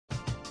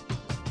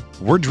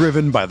We're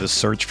driven by the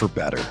search for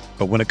better.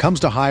 But when it comes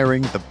to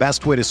hiring, the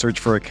best way to search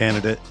for a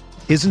candidate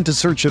isn't to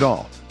search at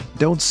all.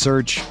 Don't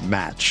search,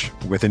 match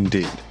with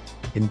Indeed.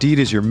 Indeed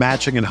is your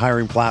matching and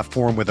hiring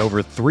platform with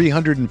over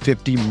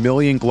 350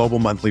 million global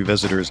monthly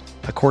visitors,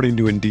 according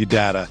to Indeed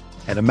data,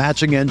 and a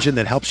matching engine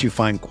that helps you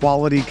find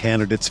quality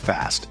candidates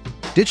fast.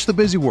 Ditch the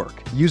busy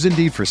work. Use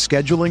Indeed for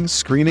scheduling,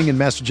 screening, and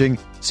messaging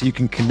so you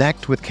can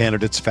connect with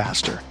candidates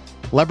faster.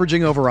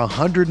 Leveraging over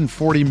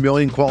 140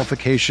 million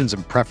qualifications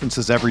and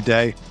preferences every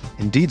day,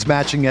 Indeed's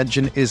matching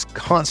engine is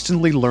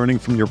constantly learning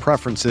from your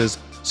preferences,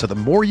 so the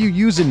more you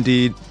use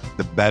Indeed,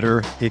 the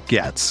better it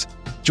gets.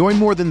 Join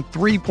more than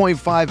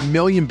 3.5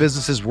 million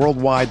businesses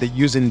worldwide that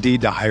use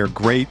Indeed to hire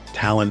great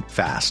talent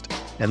fast.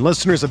 And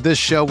listeners of this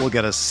show will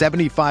get a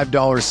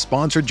 $75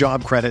 sponsored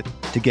job credit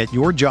to get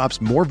your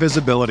jobs more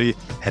visibility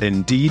at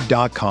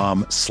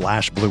Indeed.com/Blue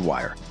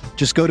Wire.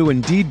 Just go to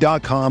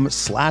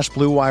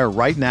Indeed.com/Blue Wire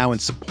right now and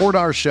support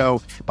our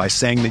show by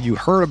saying that you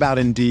heard about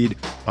Indeed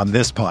on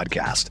this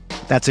podcast.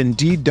 That's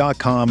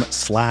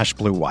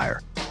Indeed.com/Blue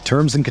Wire.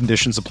 Terms and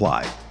conditions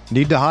apply.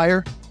 Need to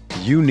hire?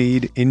 You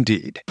need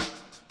Indeed.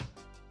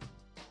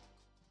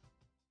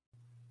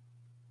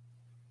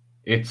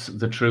 It's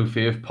the True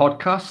Faith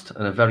podcast,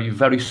 and a very,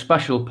 very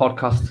special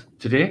podcast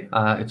today.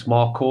 It's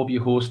Mark Corby,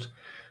 your host,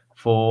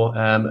 for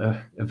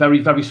a very,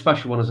 very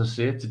special one, as I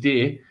say.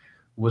 Today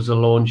was the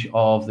launch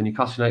of the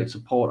Newcastle United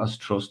Supporters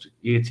Trust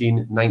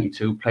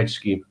 1892 pledge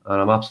scheme,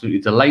 and I'm absolutely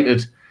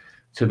delighted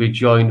to be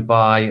joined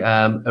by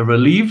a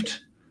relieved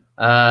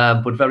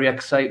but very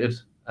excited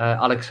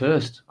Alex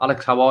Hurst.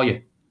 Alex, how are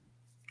you?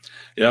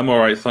 Yeah, I'm all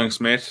right, thanks,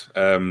 mate.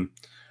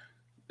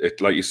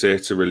 Like you say,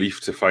 it's a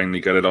relief to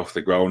finally get it off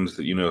the ground.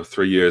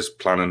 3 years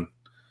planning.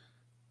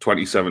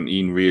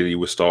 2017 really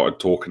we started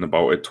talking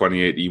about it.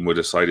 2018 we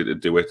decided to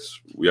do it.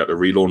 We had to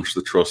relaunch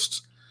the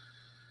trust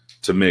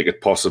to make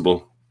it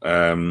possible. We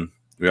had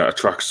to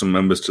attract some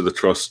members to the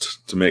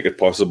trust to make it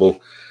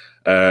possible.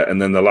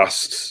 And then the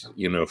last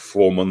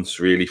 4 months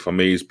really for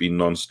me has been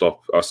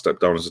non-stop. I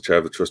stepped down as the chair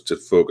of the trust to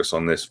focus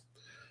on this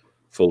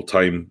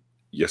full-time.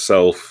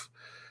 Yourself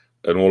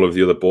and all of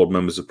the other board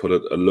members have put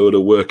a load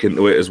of work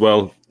into it as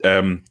well.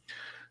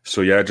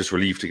 So yeah, just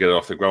relieved to get it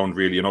off the ground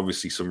really, and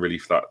obviously some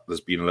relief that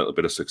there's been a little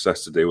bit of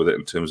success today with it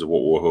in terms of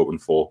what we were hoping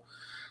for.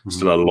 Mm-hmm.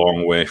 Still a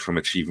long way from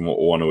achieving what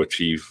we want to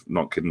achieve.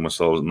 Not kidding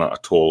myself on that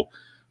at all.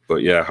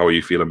 But yeah, how are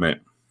you feeling, mate?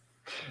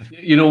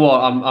 You know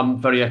what? I'm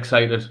very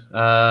excited.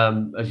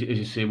 As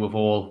you say, we've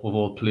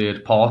all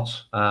played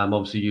parts.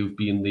 Obviously, you've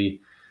been the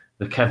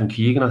Kevin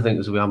Keegan, I think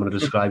is the way I'm going to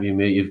describe you,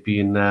 mate. You've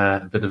been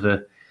a bit of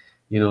an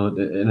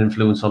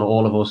influence on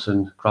all of us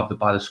and grabbed it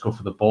by the scruff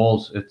of the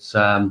balls. It's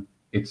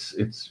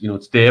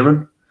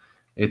daring.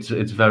 It's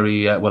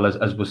very well,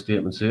 as the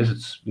statement says,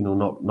 it's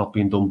not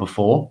been done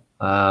before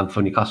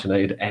for Newcastle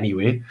United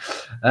anyway.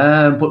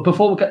 But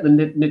before we get the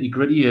nitty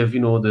gritty of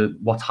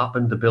what's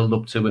happened, the build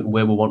up to it, and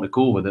where we want to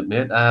go with it,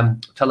 mate,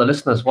 tell the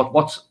listeners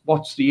what's the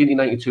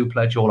 1892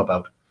 pledge all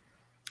about?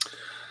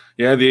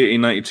 Yeah, the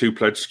 1892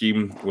 pledge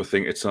scheme. We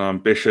think it's an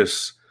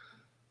ambitious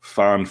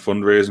fan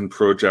fundraising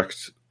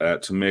project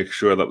to make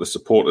sure that the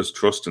supporters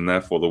trust and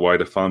therefore the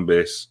wider fan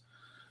base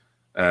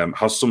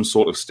has some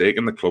sort of stake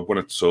in the club when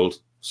it's sold.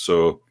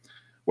 So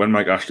when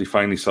Mike Ashley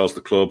finally sells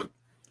the club,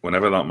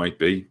 whenever that might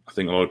be, I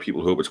think a lot of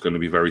people hope it's going to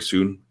be very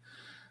soon.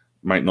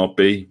 Might not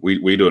be.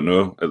 We don't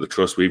know. At the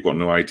trust, we've got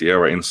no idea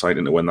or insight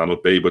into when that'll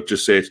be. But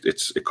just say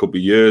it could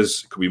be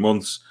years, it could be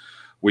months.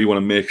 We want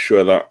to make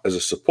sure that as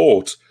a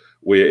support,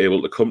 we're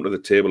able to come to the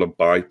table and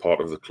buy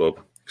part of the club.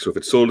 So if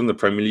it's sold in the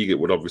Premier League, it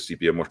would obviously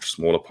be a much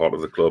smaller part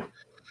of the club.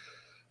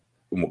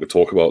 And we could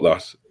talk about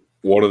that.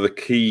 One of the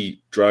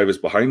key drivers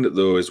behind it,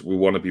 though, is we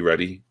want to be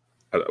ready.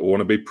 I want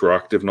to be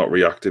proactive, not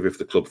reactive if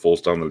the club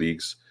falls down the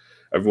leagues.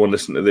 Everyone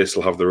listening to this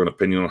will have their own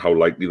opinion on how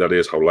likely that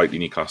is, how likely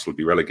Newcastle will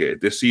be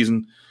relegated this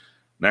season,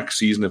 next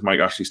season if Mike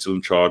Ashley's still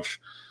in charge.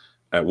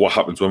 What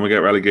happens when we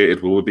get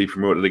relegated? Will we be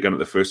promoted again at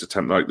the first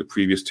attempt like the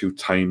previous two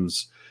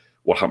times?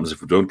 What happens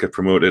if we don't get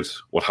promoted?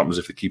 What happens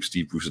if they keep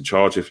Steve Bruce in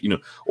charge?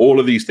 All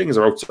of these things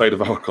are outside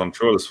of our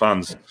control as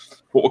fans.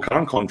 What we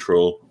can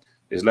control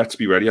is let's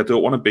be ready. I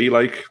don't want to be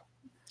like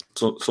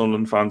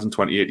Sunderland fans in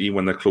 2018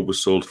 when their club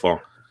was sold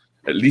for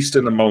at least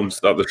an amount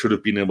that they should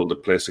have been able to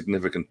play a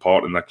significant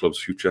part in their club's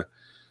future,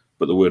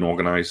 but they weren't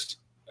organised.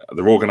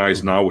 They're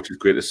organised now, which is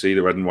great to see,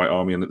 the Red and White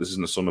Army, and this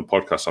isn't a Sunderland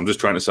podcast. I'm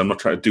just trying to say, I'm not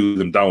trying to do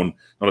them down,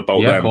 not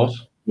about them.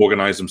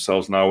 Organise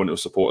themselves now into a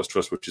supporters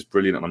trust, which is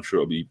brilliant, and I'm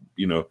sure it'll be,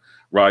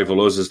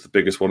 rival us as the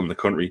biggest one in the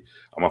country.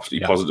 I'm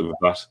absolutely positive of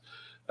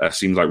that.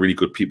 Seems like really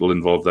good people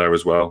involved there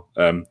as well.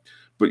 But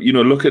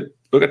look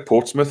at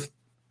Portsmouth.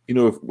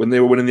 When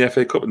they were winning the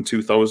FA Cup in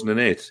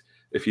 2008,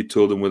 if you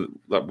told them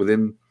that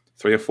within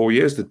 3 or 4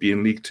 years they'd be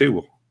in League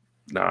Two,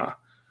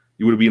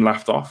 you would have been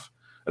laughed off,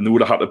 and they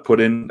would have had to put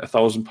in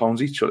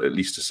 £1,000 each, at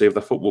least to save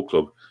their football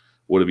club.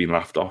 Would have been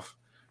laughed off.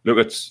 Look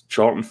at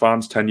Charlton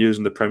fans, 10 years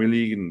in the Premier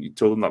League, and you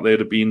told them that they'd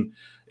have been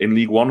in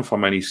League One for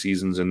many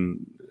seasons,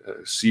 and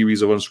a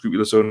series of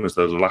unscrupulous owners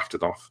that have laughed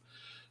it off.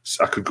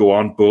 I could go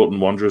on. Bolton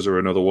Wanderers are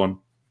another one.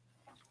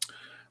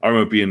 I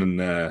remember being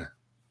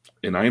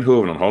in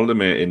Eindhoven on holiday,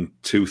 mate, in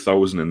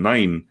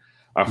 2009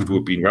 after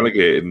we'd been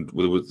relegated. And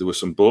there were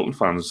some Bolton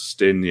fans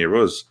staying near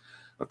us.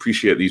 I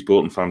appreciate these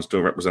Bolton fans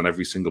don't represent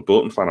every single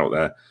Bolton fan out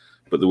there,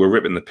 but they were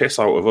ripping the piss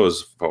out of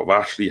us, out of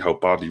Ashley, how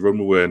badly run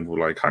we were, and we're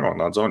like, hang on,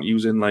 lads, aren't you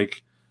using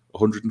like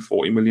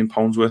 £140 million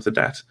worth of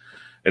debt?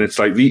 And it's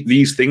like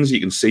these things, you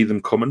can see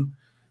them coming.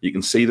 You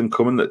can see them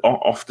coming. That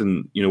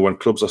often, when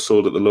clubs are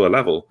sold at the lower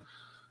level,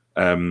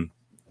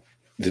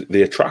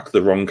 they attract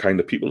the wrong kind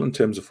of people in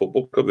terms of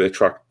football club. They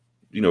attract,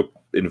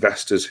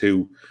 investors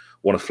who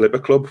want to flip a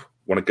club,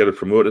 want to get it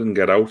promoted and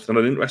get out. They're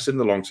not interested in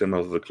the long-term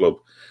health of the club.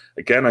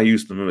 Again, I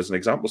used them as an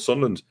example.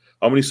 Sunderland.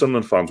 How many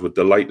Sunderland fans were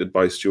delighted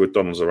by Stuart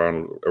Donald's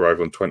arrival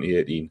in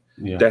 2018?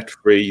 Yeah.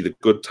 Debt-free, the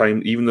good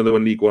time, even though they were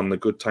in League One, the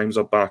good times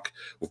are back.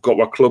 We've got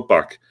our club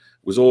back. It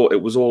was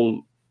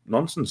all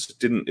nonsense.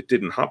 It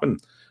didn't happen.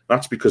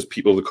 That's because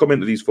people that come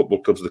into these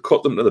football clubs, they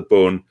cut them to the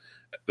bone.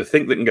 They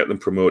think they can get them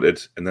promoted,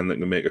 and then they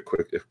can make a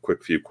quick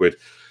few quid.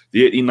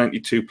 The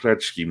 1892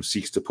 pledge scheme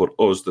seeks to put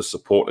us, the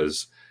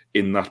supporters,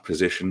 in that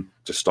position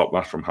to stop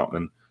that from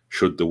happening.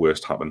 Should the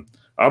worst happen,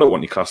 I don't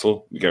want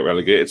Newcastle to get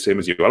relegated, same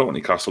as you. I don't want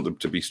Newcastle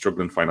to be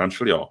struggling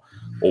financially or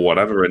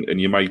whatever.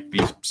 And you might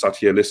be sat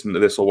here listening to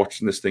this or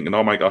watching this thinking,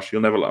 oh my gosh,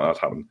 you'll never let that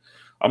happen.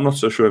 I'm not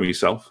so sure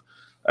myself.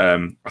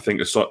 I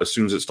think as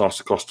soon as it starts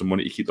to cost them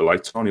money to keep the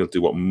lights on, you'll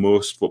do what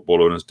most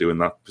football owners do in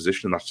that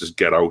position, and that's just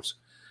get out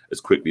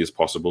as quickly as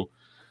possible.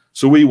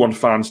 So we want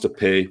fans to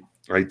pay,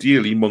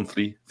 ideally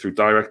monthly, through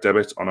direct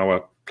debit on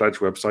our pledge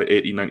website,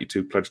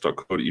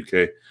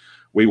 1892pledge.co.uk.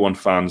 We want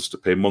fans to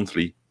pay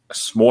monthly,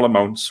 small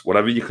amounts,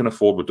 whatever you can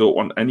afford. We don't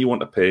want anyone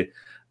to pay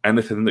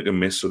anything that can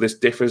miss. So this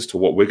differs to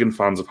what Wigan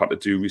fans have had to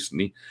do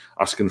recently,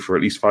 asking for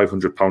at least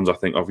 £500, I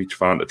think, of each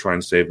fan to try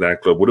and save their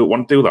club. We don't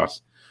want to do that.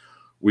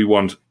 We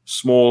want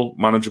small,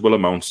 manageable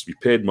amounts to be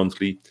paid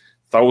monthly,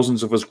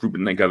 thousands of us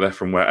grouping together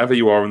from wherever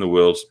you are in the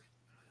world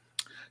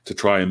to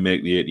try and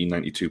make the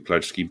 1892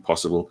 pledge scheme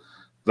possible.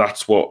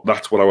 That's what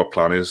our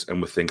plan is,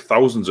 and we think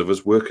thousands of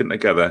us working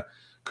together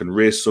can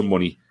raise some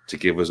money to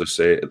give us a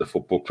say at the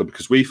football club,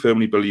 because we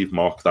firmly believe,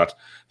 Mark, that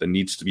there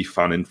needs to be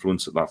fan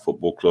influence at that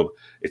football club.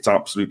 It's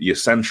absolutely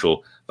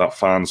essential that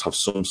fans have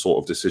some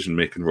sort of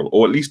decision-making role,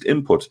 or at least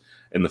input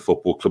in the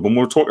football club. When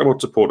we're talking about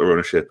supporter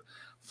ownership,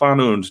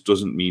 fan-owned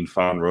doesn't mean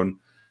fan-run.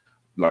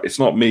 Like, it's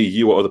not me,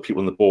 you, or other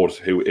people on the board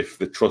who, if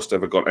the trust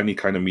ever got any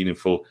kind of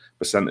meaningful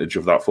percentage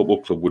of that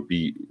football club, would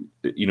be,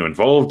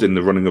 involved in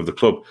the running of the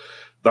club.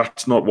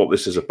 That's not what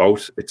this is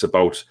about. It's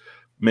about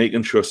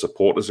making sure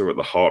supporters are at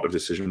the heart of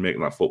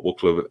decision-making at that football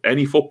club. If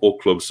any football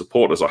club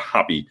supporters are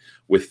happy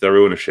with their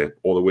ownership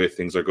or the way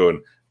things are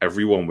going,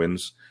 everyone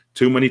wins.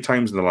 Too many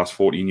times in the last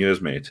 14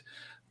 years, mate,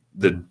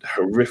 the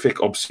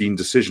horrific, obscene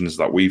decisions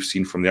that we've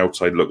seen from the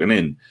outside looking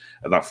in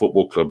at that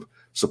football club,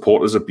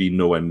 supporters have been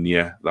nowhere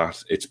near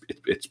that. It's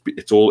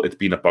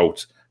been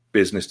about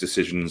business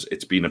decisions.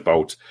 It's been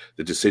about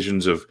the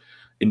decisions of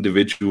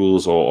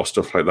individuals or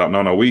stuff like that.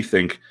 Now we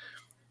think,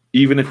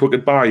 even if we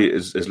could buy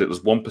as little as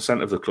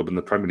 1% of the club in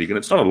the Premier League, and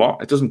it's not a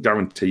lot, it doesn't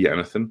guarantee you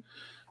anything.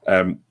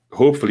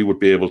 Hopefully, we'd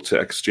be able to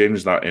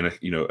exchange that in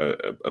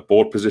a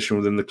board position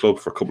within the club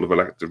for a couple of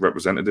elected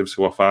representatives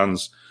who are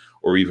fans,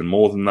 or even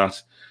more than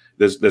that.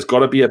 There's got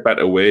to be a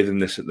better way than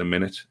this at the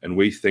minute, and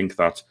we think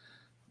that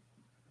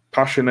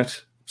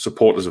passionate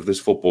supporters of this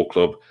football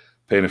club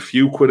paying a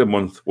few quid a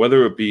month,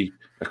 whether it be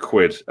a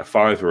quid, a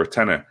five, or a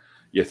tenner,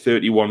 your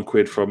 31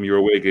 quid from your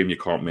away game you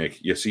can't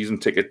make, your season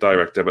ticket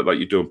direct debit that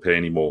you don't pay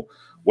anymore,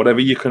 whatever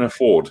you can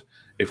afford,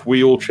 if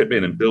we all chip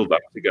in and build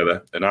that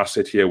together, and I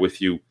sit here with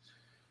you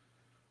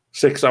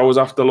 6 hours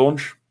after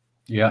launch,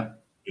 and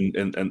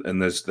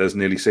there's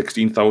nearly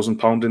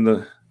 £16,000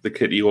 in the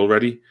kitty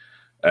already,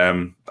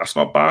 that's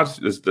not bad.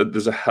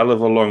 There's a hell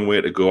of a long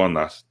way to go on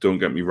that. Don't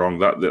get me wrong,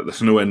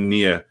 that's nowhere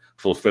near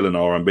fulfilling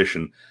our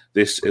ambition.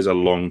 This is a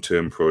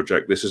long-term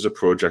project. This is a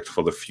project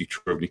for the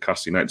future of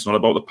Newcastle United. It's not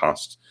about the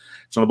past.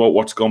 It's not about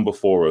what's gone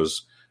before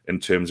us in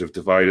terms of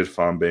divided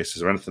fan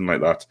bases or anything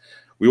like that.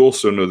 We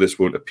also know this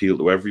won't appeal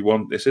to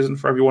everyone. This isn't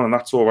for everyone, and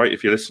that's all right.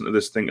 If you listen to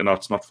this thinking,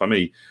 it's not for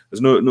me,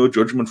 there's no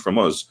judgment from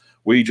us.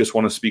 We just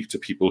want to speak to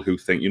people who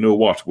think, you know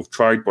what, we've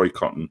tried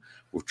boycotting.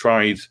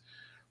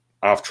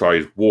 I've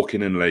tried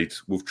walking in late.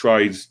 We've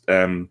tried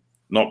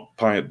not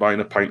buying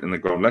a pint in the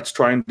ground. Let's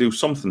try and do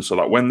something so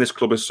that when this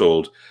club is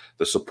sold,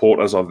 the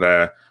supporters are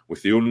there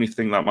with the only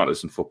thing that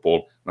matters in football,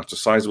 and that's a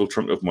sizable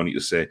chunk of money to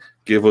say,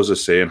 give us a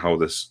say in how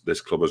this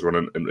club is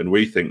running. And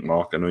we think,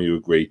 Mark, I know you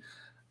agree,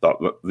 that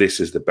this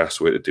is the best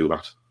way to do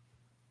that.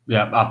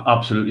 Yeah,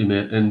 absolutely,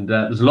 mate. And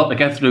there's a lot to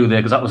get through there,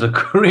 because that was a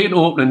great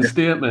opening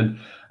statement.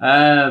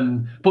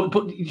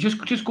 But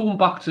just going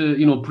back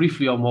to,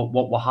 briefly on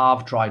what we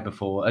have tried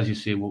before, as you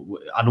say,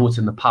 I know it's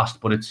in the past,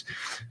 but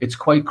it's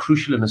quite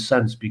crucial in a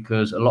sense,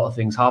 because a lot of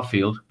things have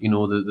failed.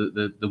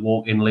 The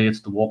walk in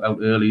late, the walk out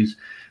earlies,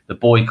 the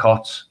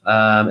boycotts.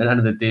 At the end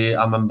of the day,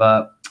 I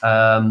remember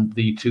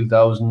the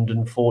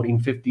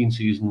 2014-15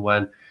 season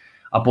when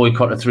I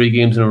boycotted 3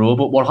 games in a row.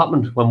 But what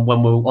happened when we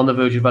were on the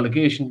verge of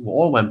relegation? We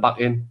all went back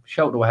in,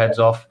 shouted our heads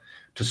off,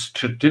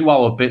 to do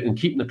our bit in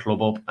keeping the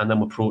club up, and then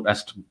we'll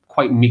protest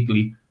quite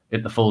meekly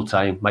at the full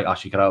time, might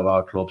actually get out of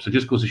our club. So it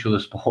just goes to show the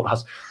sport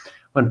has,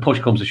 when push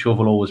comes to shove,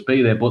 will always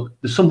be there. But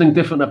there's something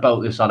different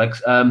about this,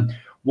 Alex.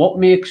 What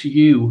makes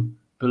you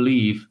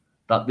believe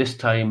that this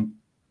time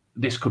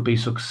this could be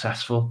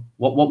successful?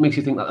 What makes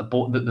you think that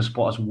the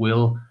supporters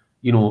will,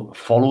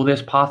 follow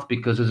this path?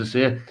 Because, as I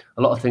say,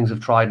 a lot of things have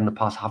tried in the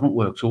past haven't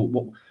worked.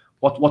 So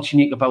what's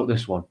unique about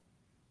this one?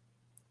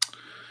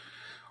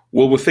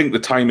 Well, we think the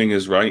timing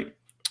is right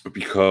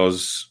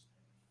because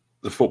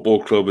the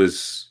football club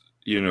is,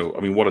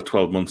 what a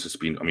 12 months it's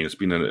been. I mean, it's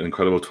been an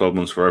incredible 12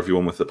 months for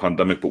everyone with the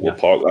pandemic, but we'll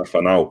park that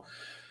for now.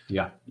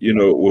 Yeah.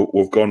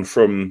 We've gone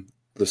from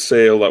the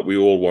sale that we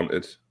all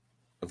wanted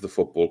of the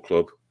football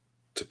club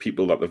to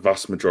people that the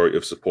vast majority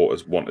of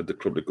supporters wanted the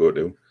club to go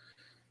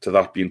to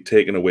that being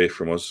taken away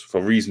from us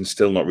for reasons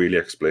still not really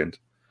explained.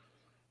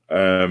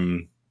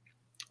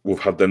 We've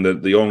had then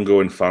the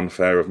ongoing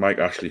fanfare of Mike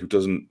Ashley, who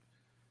doesn't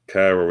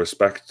care or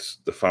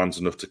respect the fans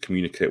enough to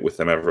communicate with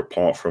them ever,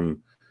 apart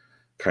from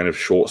kind of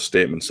short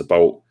statements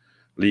about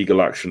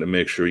legal action to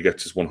make sure he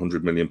gets his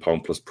 £100 million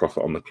plus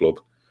profit on the club.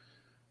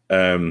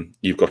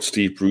 You've got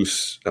Steve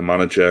Bruce, a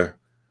manager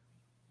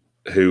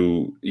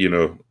who,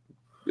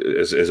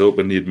 has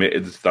openly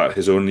admitted that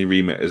his only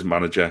remit as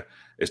manager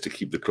is to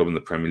keep the club in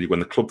the Premier League, when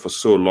the club for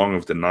so long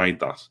have denied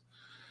that.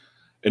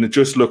 And it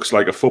just looks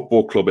like a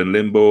football club in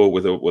limbo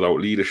without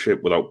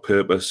leadership, without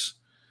purpose.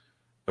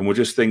 And we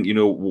just think,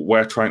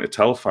 we're trying to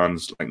tell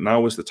fans, like,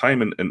 now is the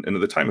time. And at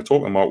the time of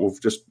talking about,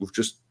 we've just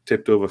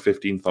tipped over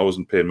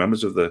 15,000 paid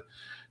members of the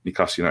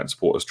Newcastle United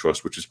Supporters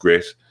Trust, which is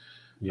great.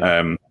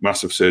 Yeah.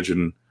 Massive surge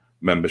in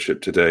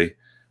membership today.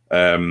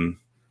 And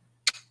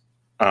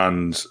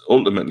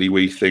ultimately,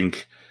 we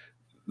think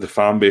the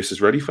fan base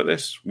is ready for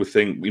this. We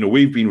think,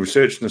 we've been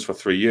researching this for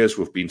 3 years.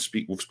 We've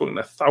spoken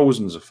to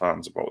thousands of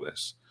fans about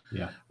this.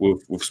 Yeah,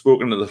 we've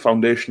spoken to the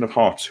Foundation of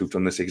Hearts, who've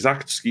done this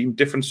exact scheme,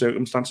 different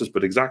circumstances,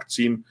 but exact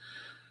scheme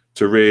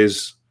to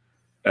raise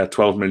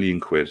 12 million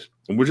quid.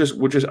 And I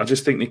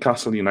just think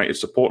Newcastle United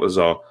supporters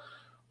are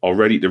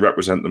ready to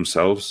represent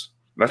themselves.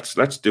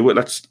 Let's do it.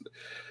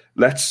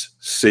 Let's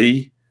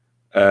see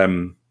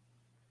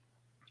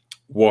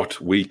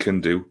what we can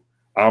do.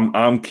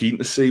 I'm keen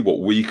to see what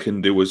we can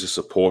do as a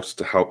support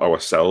to help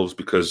ourselves,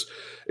 because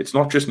it's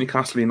not just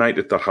Newcastle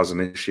United that has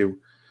an issue.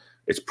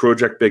 It's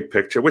Project Big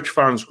Picture. Which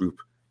fans group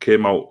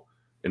came out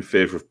in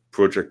favour of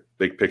Project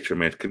Big Picture,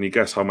 mate? Can you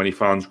guess how many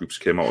fans groups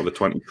came out of the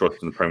 20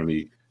 trusts in the Premier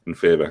League in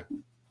favour?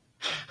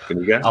 Can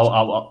you guess?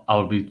 I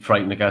would be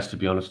frightened to guess, to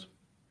be honest.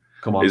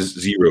 Come on. Is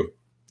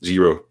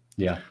zero.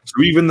 Yeah.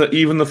 So even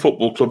the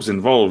football clubs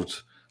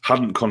involved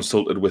hadn't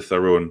consulted with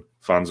their own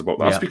fans about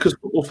that. That's because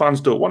football fans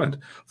don't want it.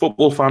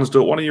 Football fans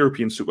don't want a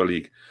European Super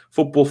League.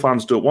 Football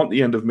fans don't want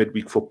the end of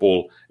midweek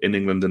football in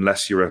England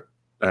unless you're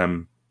a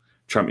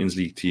Champions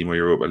League team or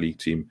Europa League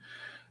team.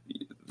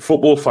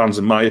 Football fans,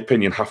 in my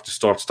opinion, have to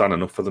start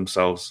standing up for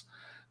themselves.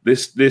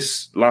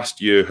 This last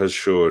year has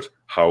showed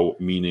how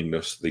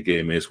meaningless the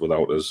game is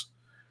without us.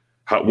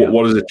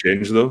 What does it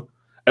change, though?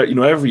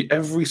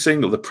 Every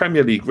single, the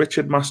Premier League,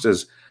 Richard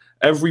Masters,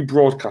 every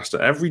broadcaster,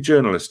 every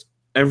journalist,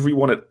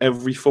 everyone at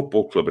every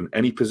football club in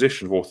any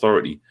position of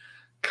authority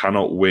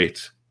cannot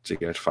wait to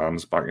get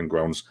fans back in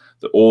grounds.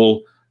 They're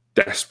all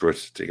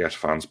desperate to get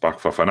fans back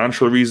for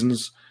financial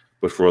reasons,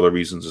 but for other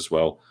reasons as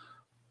well.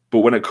 But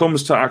when it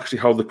comes to actually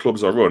how the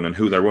clubs are run and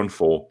who they're run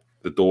for,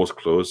 the door's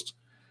closed.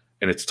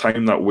 And it's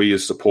time that we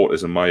as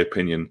supporters, in my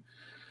opinion,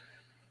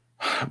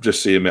 I'm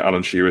just seeing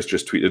Alan Shearer's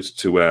just tweeted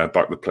to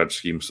back the pledge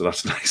scheme. So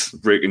that's nice.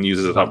 Breaking news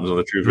as it happens on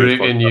the True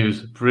Faith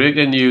podcast.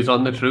 Breaking news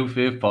on the True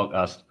Faith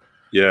podcast.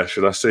 Yeah,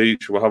 should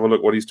we have a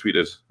look what he's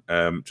tweeted,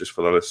 just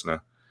for the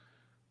listener?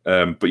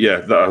 But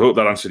yeah, I hope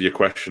that answered your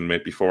question,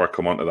 mate, before I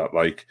come on to that.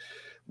 Like,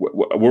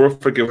 we're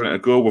up for giving it a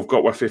go. We've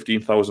got our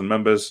 15,000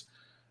 members.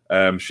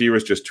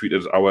 Shearer's just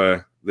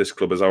tweeted This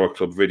Club is Our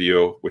Club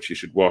video, which you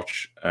should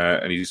watch.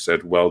 And he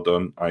said, well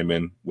done, I'm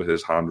in, with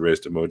his hand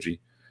raised emoji.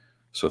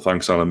 So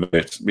thanks, Alan,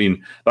 mate. I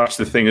mean, that's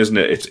the thing, isn't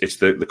it? It's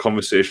the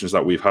conversations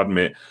that we've had,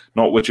 mate,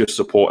 not with just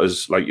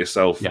supporters like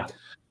yourself,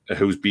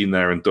 who's been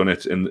there and done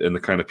it, and the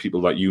kind of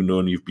people that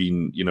and you've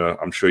been,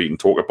 I'm sure you can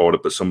talk about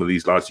it, but some of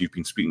these lads you've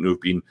been speaking to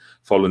have been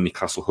following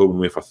Newcastle home and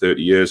away for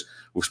 30 years.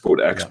 We've spoken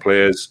to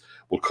ex-players.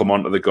 We'll come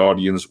on to the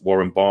Guardians.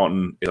 Warren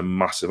Barton is a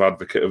massive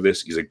advocate of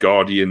this. He's a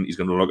Guardian. He's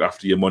going to look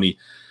after your money.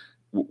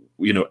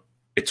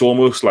 It's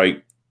almost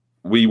like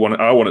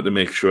I wanted to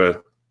make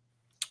sure,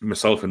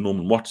 myself and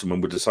Norman Watson,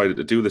 when we decided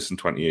to do this in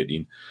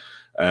 2018,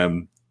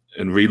 and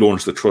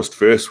relaunch the trust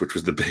first, which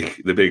was the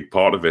big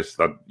part of it,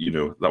 that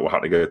that we had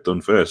to get it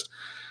done first.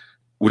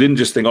 We didn't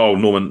just think, oh,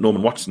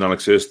 Norman Watson,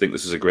 Alex Hurst think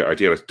this is a great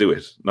idea, let's do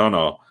it.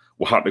 No,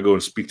 we had to go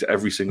and speak to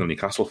every single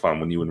Newcastle fan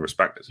we knew and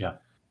respected. Yeah.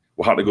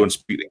 We had to go and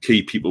speak to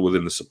key people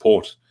within the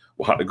support.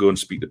 We had to go and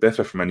speak to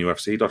Biffa from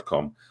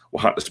NUFC.com.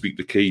 We had to speak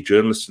to key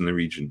journalists in the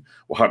region.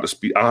 I had to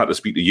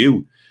speak to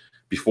you,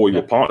 before you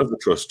were part of the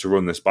trust to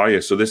run this by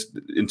you. So this,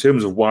 in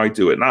terms of why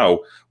do it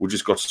now, we've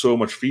just got so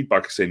much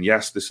feedback saying,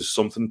 yes, this is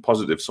something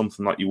positive,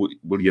 something that you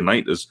will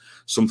unite us,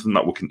 something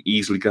that we can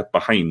easily get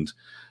behind.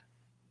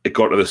 It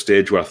got to the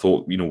stage where I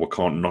thought, we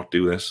can't not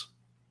do this.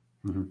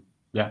 Mm-hmm.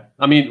 Yeah,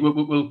 I mean,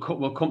 we'll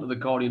come to the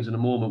Guardians in a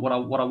moment. What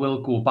I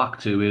will go back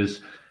to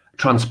is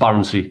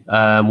transparency.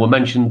 We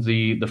mentioned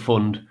the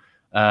fund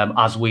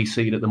as we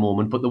see it at the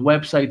moment, but the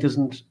website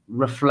doesn't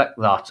reflect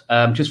that.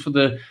 Just for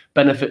the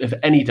benefit of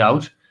any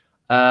doubt,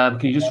 can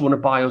you just run it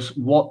by us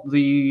what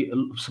the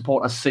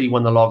supporters see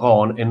when they log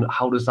on, and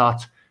how does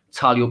that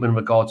tally up in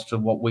regards to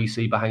what we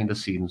see behind the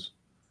scenes?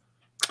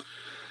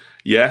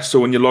 Yeah, so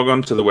when you log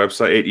on to the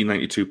website,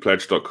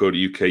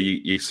 1892pledge.co.uk,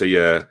 you see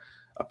a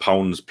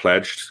pounds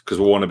pledged, because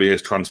we want to be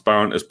as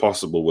transparent as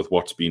possible with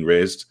what's been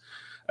raised.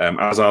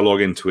 As I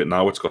log into it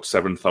now, it's got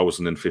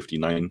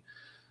 £7,059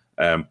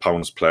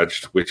 pounds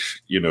pledged,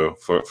 which,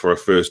 for a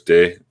first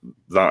day,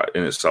 that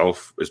in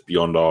itself is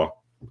beyond our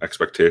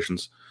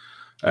expectations,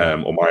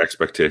 or my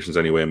expectations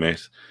anyway,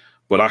 mate.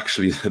 But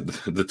actually,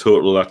 the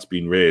total that's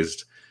been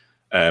raised,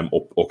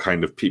 or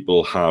kind of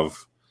people have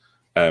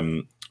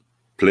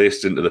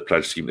placed into the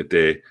pledge scheme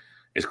today,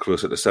 is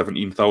closer to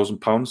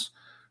 £17,000.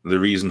 The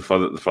reason for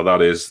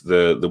that is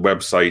the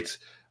website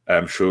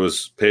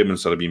shows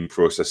payments that are being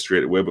processed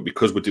straight away, but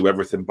because we do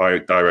everything by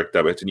direct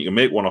debit, and you can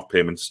make one-off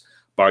payments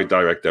by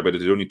direct debit,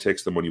 it only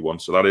takes the money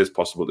once, so that is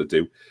possible to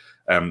do.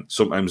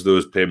 Sometimes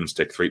those payments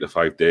take 3 to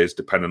 5 days,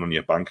 depending on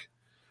your bank.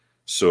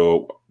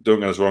 So don't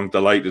get us wrong,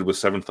 delighted with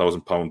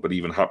 £7,000, but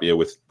even happier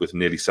with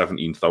nearly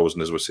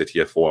 17,000 as we sit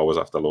here 5 hours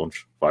after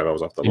launch.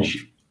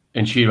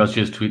 And Shiraz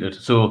just tweeted.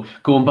 So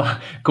going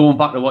back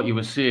to what you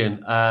were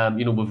saying,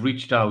 we've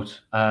reached out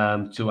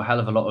to a hell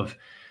of a lot of,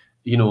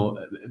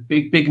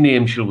 big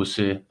names, shall we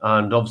say,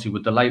 and obviously we're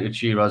delighted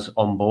Shiraz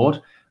on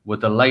board. We're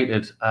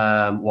delighted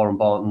Warren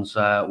Barton's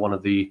one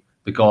of the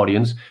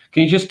Guardians.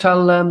 Can you just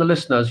tell the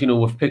listeners,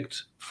 we've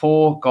picked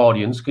 4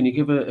 Guardians. Can you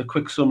give a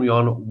quick summary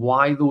on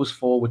why those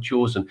 4 were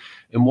chosen,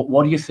 and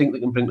what do you think they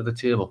can bring to the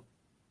table?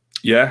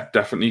 Yeah,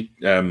 definitely.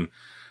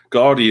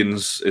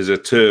 Guardians is a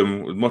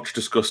term, much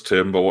discussed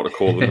term, but what to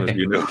call them, as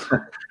you know.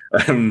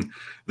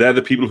 They're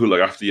the people who look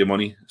after your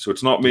money. So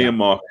it's not me and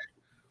Mark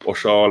or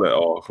Charlotte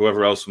or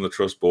whoever else from the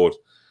trust board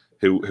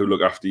who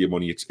look after your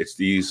money. It's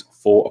these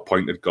 4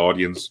 appointed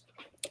Guardians.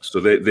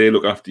 So they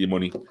look after your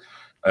money.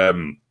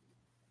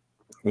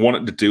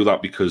 Wanted to do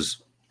that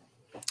because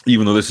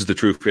even though this is the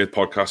True Faith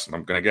podcast, and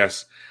I'm going to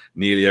guess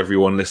nearly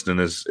everyone listening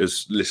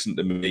has listened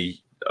to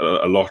me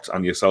a lot,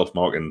 and yourself,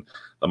 Mark, and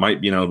there might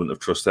be an element of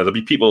trust there. There'll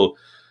be people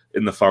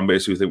in the fan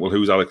base who think, well,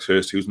 who's Alex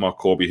Hurst, who's Mark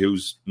Corby,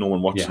 who's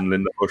Norman Watson,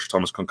 Linda Bush,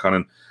 Thomas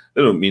Concannon?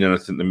 They don't mean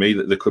anything to me.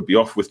 That they could be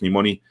off with me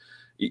money.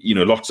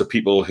 Lots of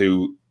people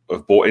who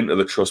have bought into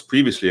the trust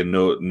previously and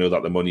know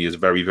that the money is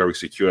very, very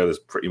secure. There's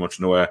pretty much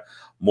nowhere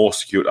more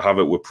secure to have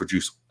it. We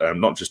produce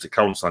not just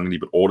accounts annually,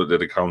 but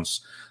audited accounts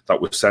that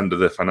we send to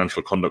the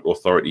Financial Conduct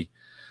Authority,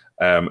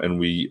 and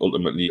we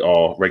ultimately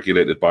are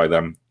regulated by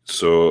them.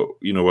 So,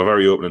 we're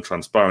very open and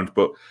transparent.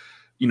 But,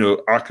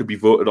 I could be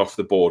voted off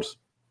the board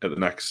at the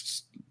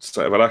next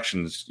set of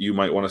elections. You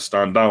might want to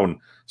stand down.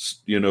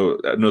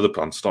 Another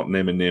plan. Stop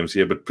naming names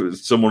here, but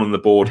someone on the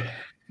board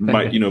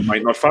might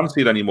not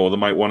fancy it anymore. They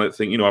might want to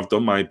think, I've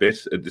done my bit.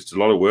 It's a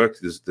lot of work.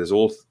 There's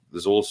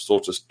all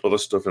sorts of other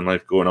stuff in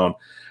life going on.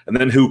 And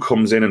then who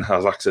comes in and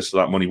has access to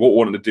that money? What we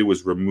wanted to do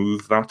was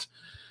remove that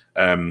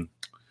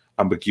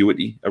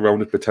ambiguity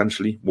around it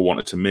potentially. We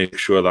wanted to make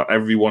sure that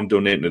everyone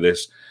donating to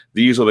this,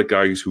 these are the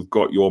guys who've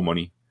got your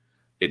money.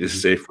 It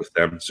is safe with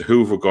them. So who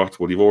have we got?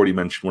 Well, you've already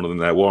mentioned one of them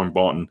there, Warren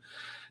Barton,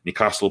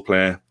 Newcastle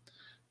player,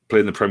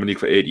 played in the Premier League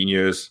for 18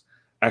 years,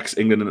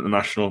 ex-England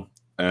international,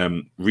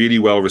 really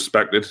well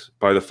respected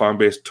by the fan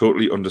base,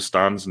 totally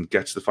understands and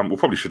gets the fan. We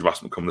probably should have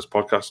asked him to come on this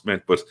podcast,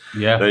 mate, but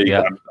there you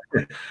go.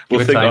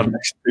 We'll think on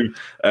next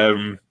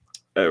time.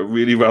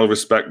 Really well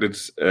respected,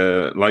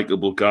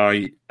 likeable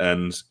guy,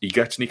 and he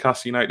gets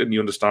Newcastle United and he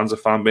understands the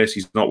fan base.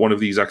 He's not one of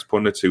these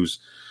ex-pundits who's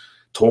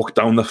talked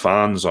down the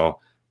fans or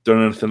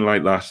done anything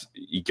like that.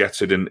 He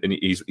gets it, and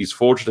he's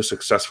forged a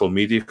successful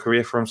media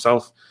career for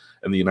himself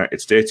in the United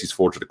States. He's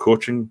forged a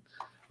coaching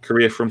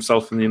career for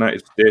himself in the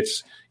United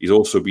States. He's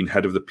also been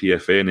head of the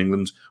PFA in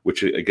England,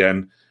 which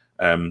again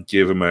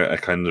gave him a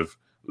kind of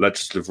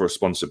legislative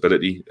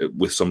responsibility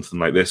with something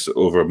like this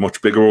over a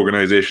much bigger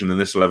organisation than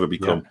this will ever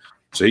become. Yeah.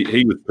 So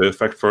he was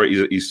perfect for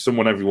it. He's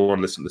someone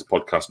everyone listening to this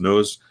podcast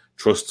knows,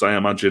 trusts, I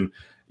imagine.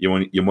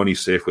 Your money's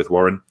safe with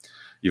Warren.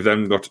 You've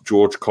then got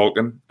George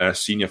Caulkin, a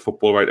senior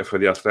football writer for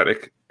The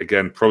Athletic.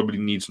 Again, probably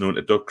needs no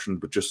introduction,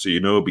 but just so you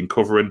know, been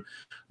covering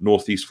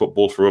Northeast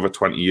football for over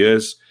 20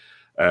 years.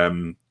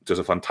 Does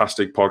a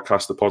fantastic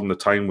podcast, The Pod in the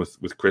Time,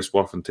 with Chris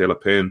Waff and Taylor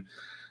Payne.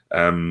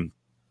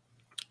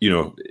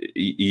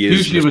 He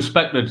is hugely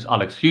respected,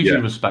 Alex.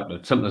 Hugely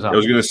respected. Simple as that. I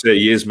was going to say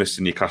he is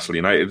Mr. Newcastle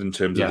United in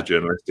terms of the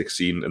journalistic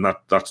scene, and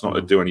that's not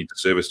to do any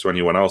disservice to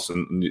anyone else.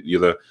 And you're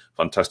the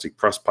fantastic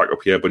press pack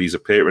up here, but he's a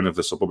patron of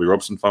the Sir Bobby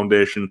Robson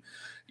Foundation.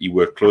 He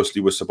worked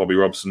closely with Sir Bobby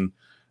Robson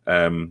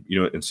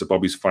In Sir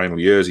Bobby's final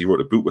years, he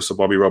wrote a book with Sir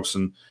Bobby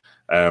Robson.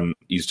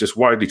 He's just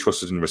widely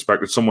trusted and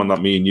respected. Someone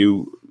that me and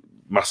you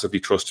massively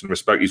trust and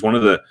respect. He's one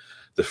of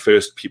the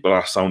first people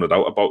I sounded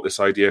out about this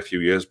idea a few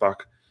years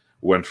back.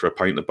 Went for a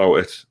pint about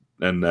it,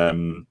 and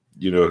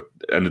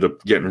ended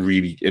up getting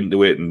really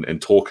into it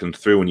and talking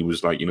through. And he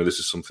was like, this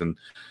is something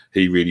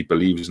he really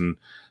believes and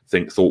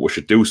thought we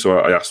should do. So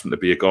I asked him to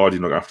be a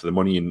guardian, look after the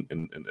money,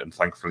 and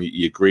thankfully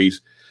he agreed.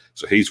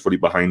 So he's fully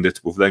behind it.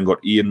 We've then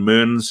got Ian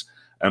Mearns,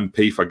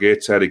 MP for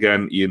Gateshead.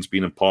 Again, Ian's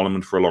been in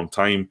Parliament for a long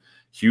time,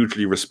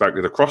 hugely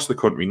respected across the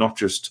country, not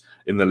just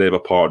in the Labour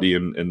Party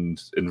and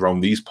around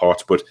these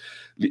parts, but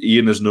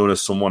Ian is known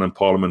as someone in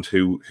Parliament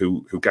who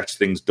gets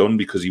things done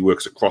because he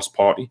works across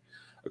party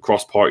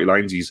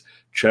lines. He's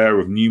chair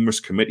of numerous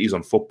committees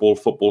on football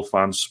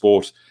fans,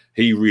 sport.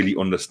 He really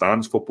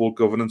understands football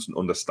governance and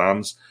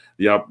understands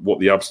what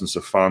the absence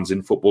of fans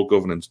in football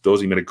governance does.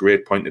 He made a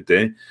great point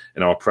today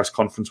in our press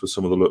conference with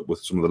some of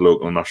the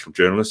local and national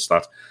journalists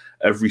that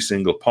every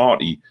single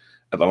party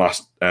at the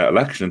last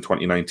election in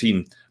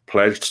 2019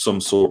 pledged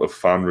some sort of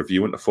fan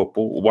review into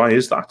football. Why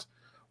is that?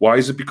 Why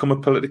has it become a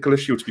political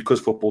issue? It's because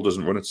football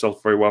doesn't run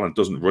itself very well and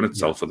doesn't run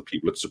itself for the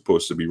people it's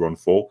supposed to be run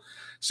for.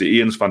 So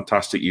Ian's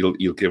fantastic. He'll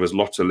give us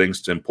lots of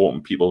links to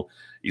important people.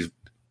 He's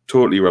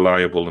totally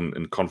reliable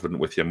and confident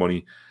with your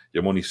money.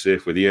 Your money's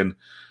safe with Ian.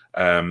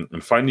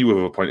 And finally, we've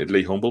appointed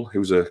Lee Humble,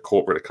 who's a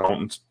corporate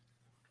accountant.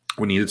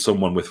 We needed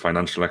someone with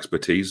financial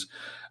expertise.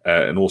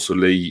 And also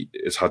Lee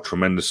has had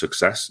tremendous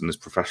success in his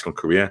professional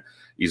career.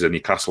 He's a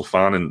Newcastle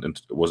fan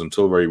and was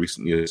until very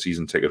recently a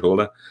season ticket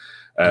holder.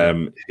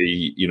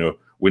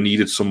 We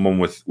needed someone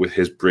with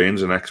his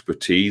brains and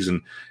expertise,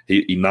 and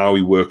he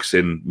works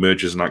in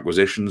mergers and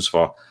acquisitions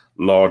for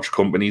large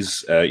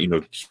companies,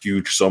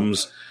 huge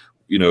sums.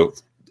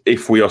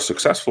 If we are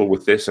successful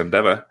with this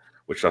endeavour,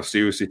 which I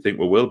seriously think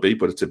we will be,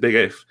 but it's a big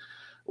if.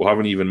 We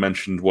haven't even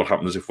mentioned what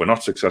happens if we're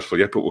not successful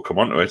yet, but we'll come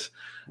on to it.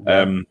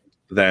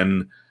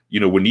 Then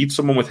we need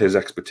someone with his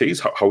expertise.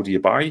 How do you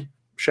buy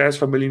shares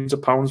for millions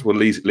of pounds? Well,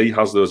 Lee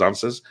has those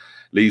answers.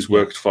 Lee's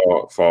worked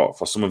for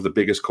some of the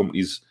biggest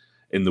companies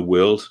in the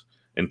world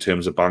in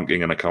terms of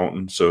banking and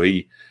accounting. So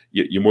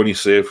your money's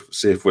safe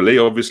with Lee,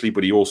 obviously,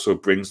 but he also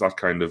brings that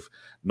kind of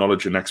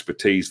knowledge and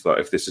expertise that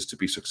if this is to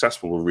be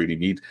successful, we'll really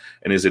need.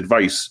 And his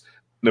advice,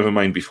 never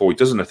mind before he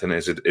does anything,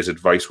 his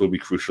advice will be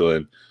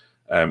crucial.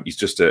 And he's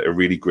just a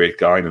really great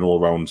guy and an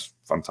all-round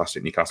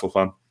fantastic Newcastle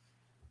fan.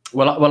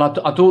 Well,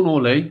 I don't know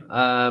Lee,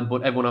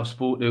 but everyone I've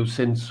spoken to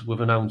since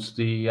we've announced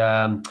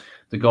the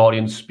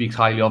Guardian speaks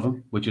highly of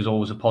him, which is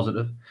always a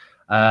positive.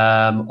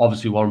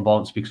 Obviously, Warren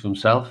Barton speaks for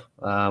himself.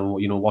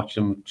 Watched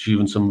him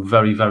achieving some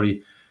very,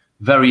 very,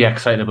 very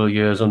excitable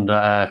years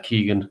under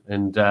Keegan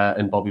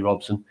and Bobby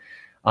Robson.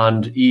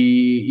 And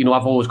he,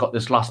 I've always got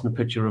this lasting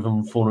picture of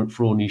him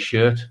throwing his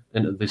shirt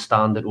into the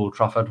stand at Old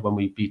Trafford when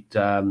we beat,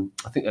 I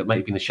think it might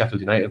have been the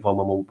Sheffield United one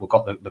when we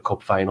got the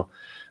cup final.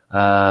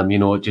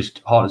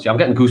 Just hard to see. I'm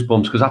getting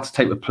goosebumps because that's the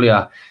type of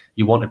player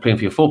you want to play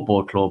for your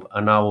football club,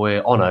 and now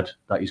we're honoured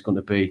that he's going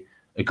to be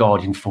a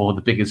guardian for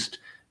the biggest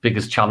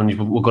challenge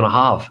we're going to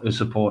have as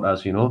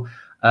supporters.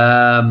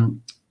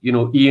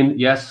 Ian,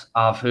 yes,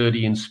 I've heard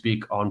Ian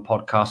speak on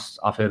podcasts.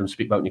 I've heard him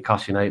speak about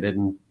Newcastle United,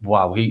 and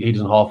wow, he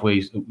doesn't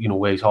halfway,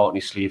 wear his heart on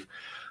his sleeve.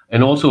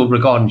 And also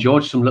regarding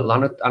George, some little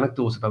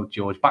anecdotes about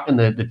George. Back in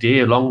the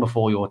day, long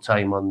before your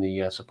time on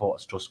the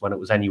Supporters Trust, when it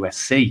was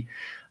NUSC,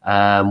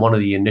 one of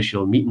the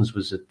initial meetings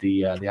was at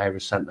the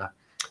Irish Centre,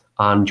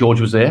 and George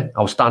was there.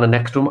 I was standing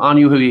next to him. I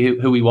knew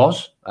who he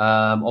was.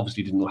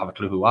 Obviously, didn't have a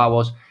clue who I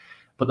was,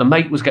 but the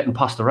mic was getting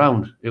passed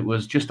around. It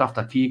was just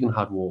after Keegan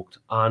had walked,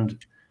 and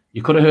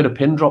you could have heard a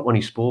pin drop when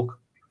he spoke.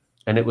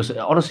 And it was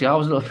honestly, I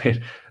was a little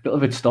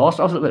bit starstruck.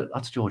 I was a little bit.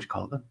 That's George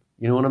Colton.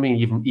 You know what I mean?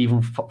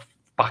 Even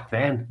back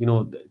then,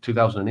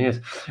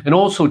 2008. And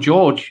also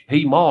George,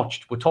 he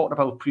marched. We're talking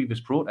about previous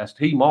protest.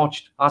 He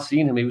marched. I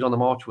seen him. He was on the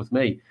march with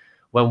me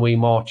when we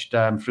marched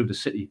through the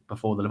city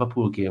before the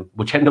Liverpool game,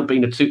 which ended up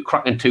being a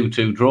cracking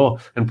 2-2 draw,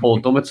 and Paul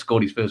Dummett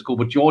scored his first goal.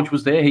 But George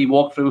was there. He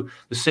walked through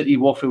the city,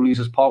 walked through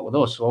Leazes Park with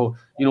us. So,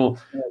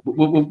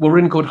 we're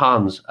in good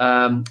hands.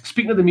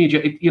 Speaking of the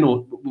media,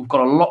 we've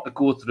got a lot to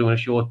go through in a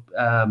short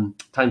time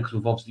because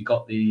we've obviously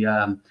got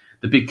the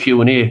big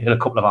Q&A in a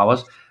couple of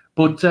hours.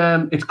 But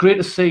it's great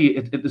to see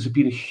there's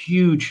been a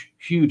huge,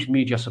 huge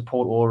media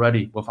support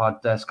already. We've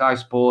had Sky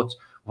Sports,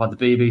 we've had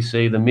the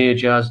BBC, the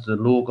majors, the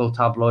local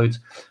tabloids.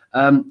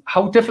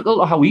 How difficult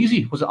or how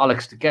easy was it,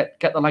 Alex, to get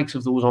the likes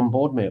of those on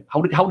board, mate?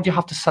 How did you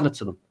have to sell it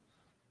to them?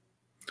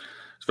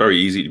 It's very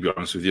easy, to be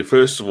honest with you.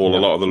 First of all, a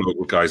lot of the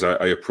local guys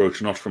I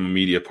approach not from a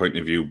media point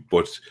of view,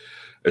 but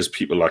as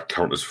people that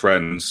count as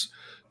friends,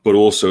 but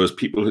also as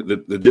people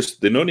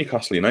they know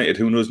Newcastle United.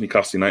 Who knows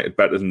Newcastle United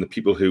better than the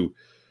people who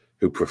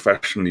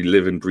professionally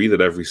live and breathe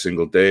it every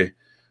single day,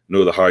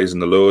 know the highs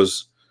and the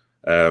lows.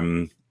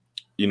 So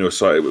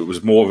it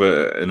was more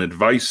of an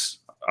advice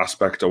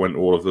aspect. I went to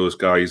all of those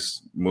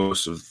guys,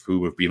 most of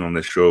whom have been on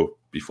this show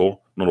before.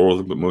 Not all of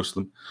them, but most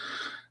of them.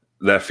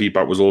 their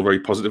feedback was all very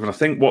positive. And I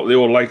think what they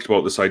all liked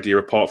about this idea,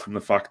 apart from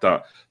the fact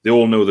that they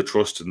all know the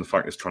trust and the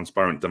fact it's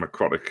transparent,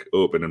 democratic,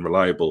 open and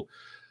reliable,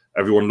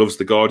 everyone loves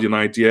the Guardian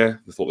idea.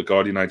 They thought the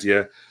Guardian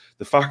idea.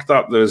 The fact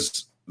that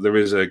there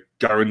is a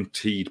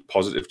guaranteed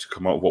positive to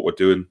come out of what we're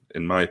doing,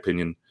 in my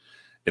opinion,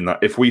 in that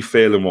if we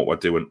fail in what we're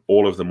doing,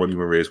 all of the money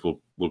we raise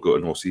will go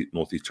to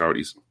Northeast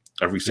charities.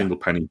 Every single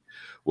penny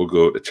will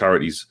go to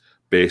charities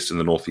based in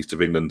the northeast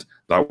of England.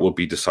 That will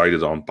be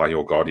decided on by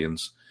your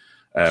guardians.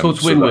 So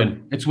it's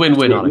win-win. It's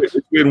win-win, Alex.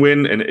 It's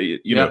win-win, and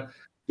you know,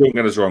 don't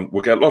get us wrong.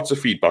 We'll get lots of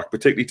feedback,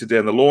 particularly today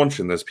in the launch.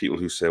 And there's people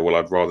who say, "Well,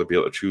 I'd rather be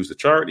able to choose the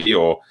charity,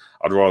 or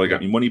I'd rather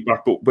get my money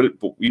back." But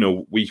you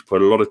know, we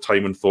put a lot of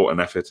time and thought and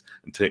effort,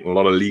 and taken a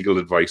lot of legal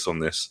advice on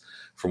this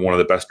from one of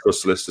the best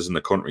trust solicitors in the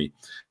country.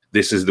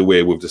 This is the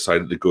way we've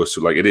decided to go.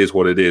 So, like, it is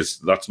what it is.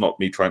 That's not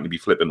me trying to be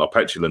flippant or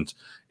petulant.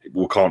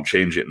 We can't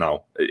change it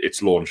now.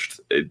 It's launched.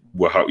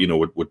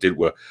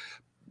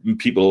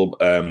 People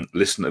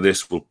listen to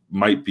this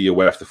might be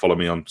aware if they follow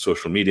me on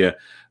social media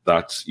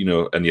that, you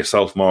know, and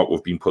yourself, Mark,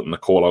 we've been putting the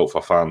call out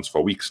for fans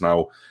for weeks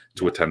now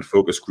to attend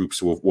focus groups.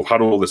 So we've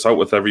had all this out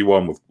with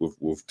everyone.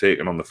 We've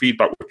taken on the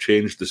feedback. We've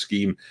changed the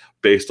scheme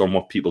based on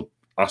what people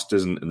asked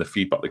us and the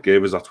feedback they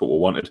gave us. That's what we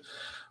wanted.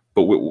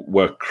 But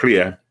we're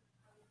clear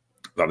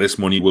that this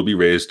money will be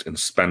raised and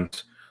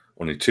spent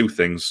only two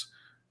things.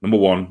 Number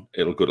one,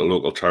 it'll go to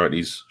local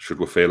charities should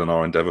we fail in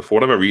our endeavour. For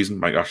whatever reason,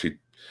 Mike Ashley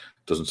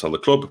doesn't sell the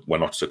club, we're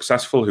not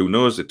successful, who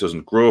knows, it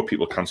doesn't grow,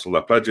 people cancel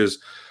their pledges,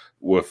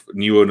 with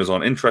new owners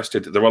aren't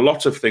interested. There are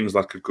lots of things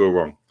that could go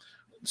wrong.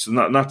 So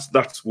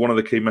that's one of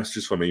the key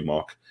messages for me,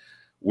 Mark.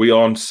 We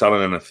aren't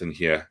selling anything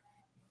here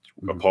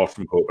apart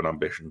from hope and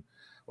ambition.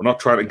 We're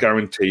not trying to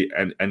guarantee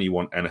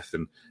anyone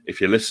anything.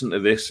 If you listen to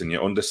this and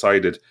you're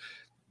undecided,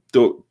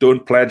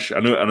 don't pledge.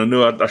 I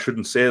know I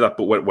shouldn't say that,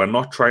 but we're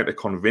not trying to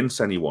convince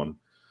anyone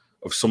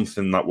of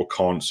something that we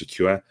can't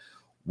secure.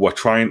 We're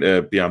trying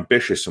to be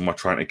ambitious, and we're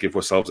trying to give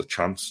ourselves a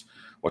chance.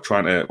 We're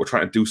trying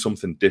to do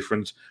something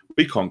different.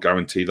 We can't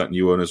guarantee that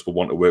new owners will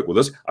want to work with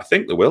us. I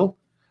think they will.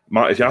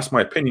 If you ask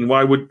my opinion,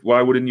 why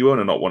would a new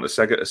owner not want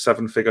to get a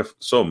seven-figure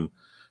sum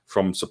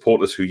from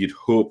supporters who you'd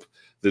hope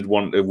they'd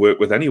want to work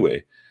with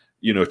anyway?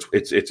 You know,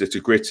 it's a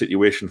great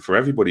situation for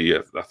everybody.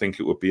 I think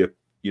it would be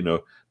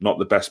not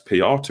the best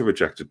PR to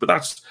reject it, but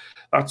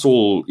that's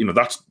all. You know,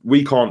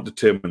 we can't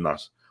determine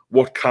that.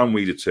 What can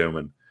we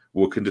determine?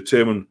 We can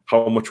determine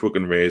how much we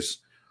can raise,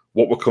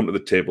 what we'll come to the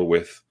table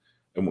with,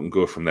 and we can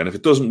go from there. And if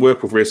it doesn't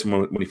work, we've raised some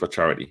money for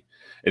charity.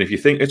 And if you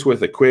think it's worth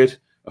 £1,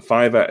 a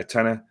 £5, a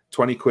tenner,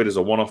 20 quid as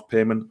a one-off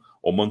payment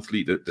or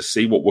monthly to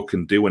see what we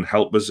can do and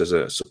help us as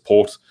a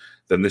support,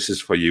 then this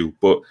is for you.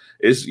 But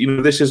this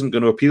isn't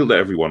going to appeal to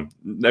everyone.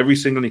 Every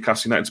single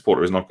Newcastle United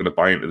supporter is not going to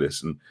buy into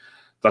this. And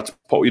that's,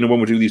 when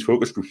we do these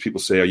focus groups,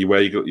 people say, "Are you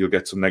aware you'll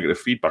get some negative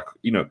feedback?"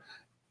 You know,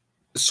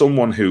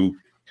 someone who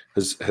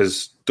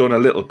has done a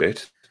little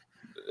bit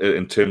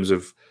in terms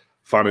of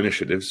fan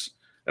initiatives,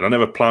 and I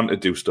never planned to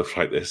do stuff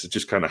like this. It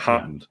just kind of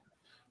happened.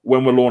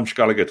 When we launched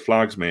Gallagher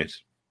Flags, mate,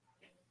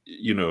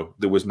 you know,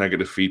 there was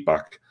negative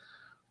feedback,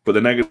 but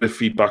the negative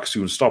feedback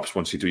soon stops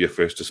once you do your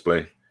first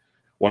display.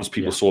 Once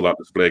people saw that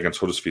display against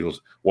Huddersfield,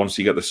 once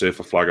you get the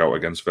surfer flag out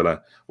against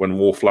Villa, when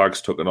War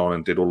Flags took it on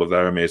and did all of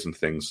their amazing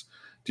things.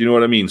 Do you know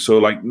what I mean? So,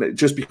 like,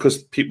 just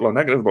because people are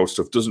negative about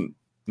stuff doesn't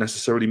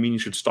necessarily mean you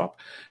should stop.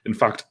 In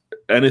fact,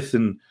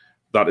 anything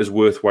that is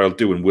worthwhile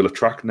doing will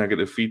attract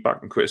negative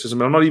feedback and criticism.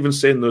 And I'm not even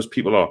saying those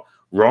people are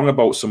wrong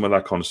about some of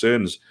their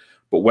concerns,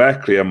 but we're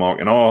clear, Mark,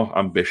 in our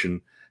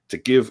ambition to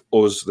give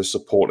us, the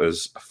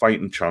supporters, a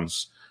fighting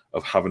chance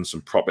of having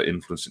some proper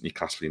influence at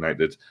Newcastle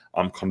United.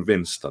 I'm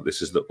convinced that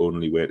this is the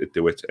only way to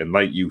do it. And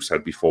like you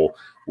said before,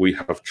 we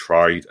have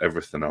tried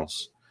everything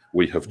else.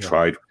 We have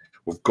tried.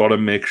 We've got to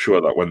make sure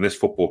that when this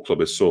football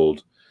club is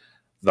sold,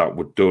 that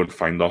we don't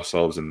find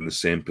ourselves in the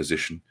same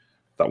position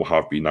that we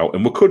have been now.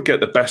 And we could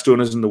get the best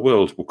owners in the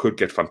world. We could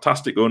get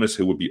fantastic owners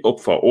who would be up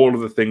for all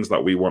of the things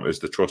that we want as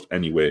the trust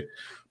anyway.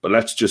 But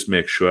let's just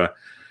make sure,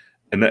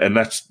 and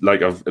that's,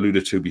 like I've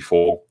alluded to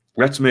before,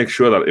 let's make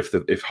sure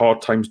that if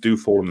hard times do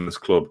fall in this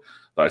club,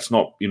 that it's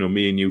not, you know,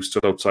 me and you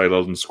stood outside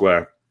Eldon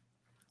Square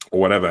or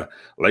whatever,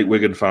 like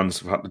Wigan fans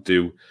have had to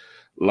do,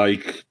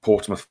 like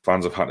Portsmouth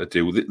fans have had to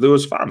do.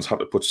 Those fans have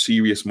to put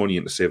serious money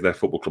in to save their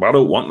football club. I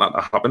don't want that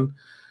to happen.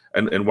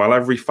 And while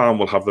every fan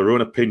will have their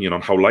own opinion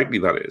on how likely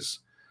that is,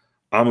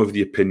 I'm of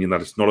the opinion that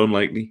it's not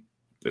unlikely.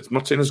 It's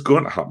not saying it's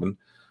going to happen,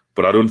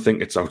 but I don't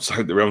think it's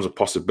outside the realms of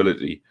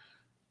possibility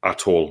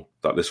at all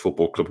that this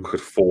football club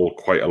could fall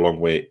quite a long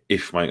way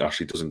if Mike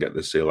Ashley doesn't get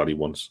the sale that he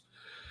wants.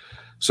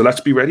 So let's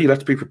be ready.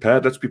 Let's be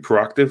prepared. Let's be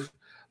proactive.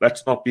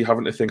 Let's not be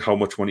having to think how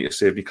much money to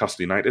save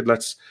Newcastle United.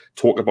 Let's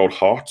talk about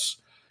Hearts.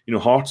 You know,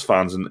 Hearts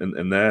fans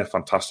and their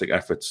fantastic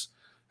efforts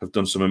have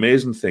done some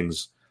amazing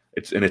things.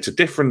 It's a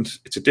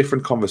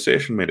different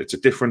conversation, mate. It's a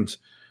different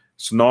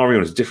scenario.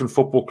 It's a different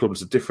football club.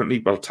 It's a different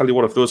league. But I'll tell you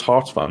what, if those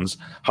Hearts fans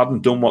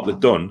hadn't done what they've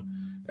done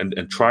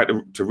and tried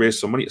to raise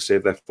some money to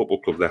save their football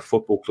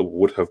club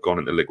would have gone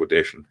into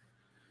liquidation.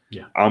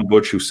 Yeah.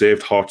 Budge, who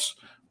saved Hearts,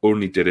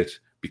 only did it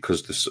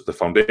because the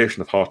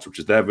Foundation of Hearts, which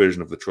is their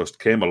version of the trust,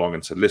 came along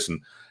and said, listen,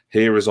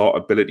 here is our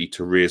ability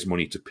to raise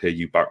money to pay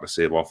you back to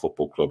save our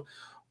football club.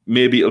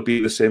 Maybe it'll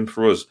be the same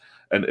for us.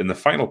 And the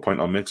final point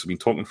I'll make, because I've been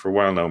talking for a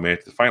while now,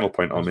 mate, the final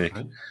point I'll make,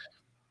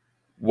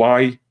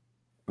 why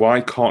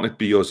can't it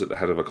be us at the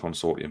head of a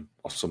consortium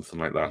or something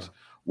like that?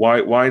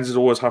 Why does it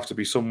always have to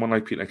be someone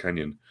like Peter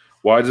Kenyon?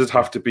 Why does it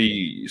have to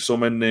be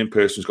some unnamed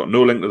person who's got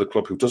no link to the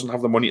club, who doesn't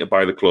have the money to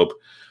buy the club?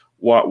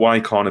 Why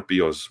can't it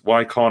be us?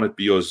 Why can't it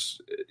be us,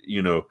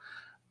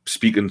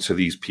 speaking to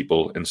these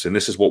people and saying,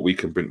 this is what we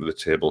can bring to the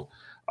table?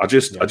 I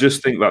just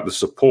think that the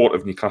support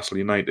of Newcastle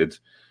United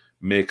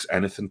makes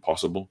anything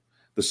possible.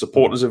 The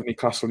supporters of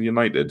Newcastle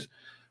United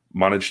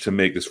managed to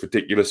make this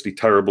ridiculously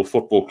terrible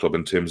football club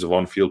in terms of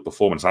on-field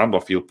performance and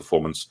off-field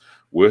performance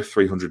worth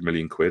 300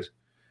 million quid.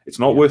 It's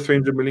not worth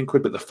 300 million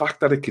quid, but the fact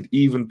that it could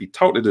even be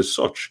touted as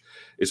such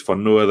is for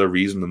no other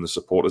reason than the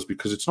supporters,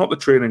 because it's not the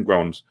training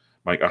ground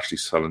Mike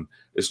Ashley's selling.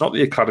 It's not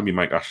the academy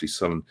Mike Ashley's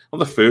selling. Not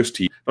the first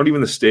team, not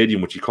even the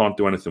stadium, which you can't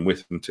do anything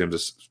with in terms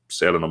of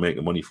selling or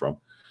making money from.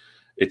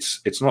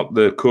 It's not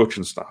the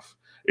coaching staff.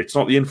 It's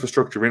not the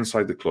infrastructure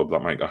inside the club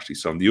that Mike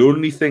Ashley's selling. The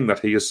only thing that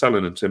he is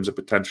selling in terms of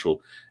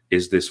potential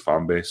is this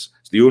fan base.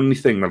 It's the only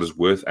thing that is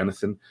worth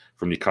anything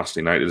from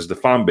Newcastle United is the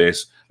fan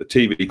base, the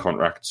TV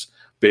contracts,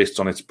 based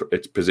on its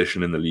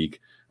position in the league.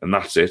 And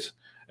that's it.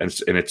 And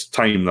it's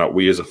time that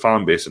we as a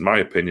fan base, in my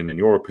opinion, in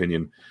your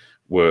opinion,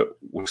 we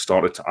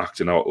started to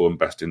act in our own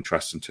best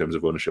interests in terms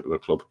of ownership of the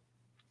club.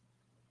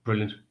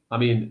 Brilliant. I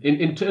mean,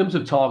 in terms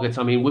of targets,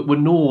 I mean, we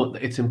know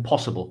it's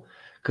impossible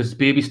because it's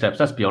baby steps.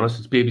 Let's be honest,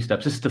 it's baby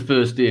steps. This is the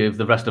first day of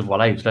the rest of our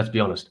lives, let's be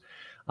honest.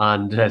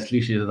 And as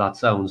cliche as that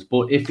sounds,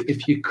 but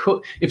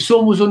if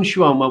someone was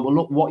unsure and went, well,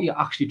 look, what you're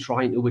actually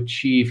trying to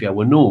achieve here,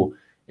 we know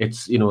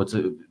it's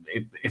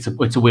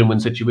a win-win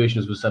situation,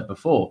 as we said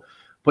before.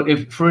 But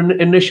if for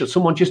an initial,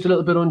 someone just a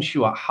little bit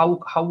unsure,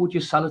 how would you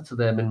sell it to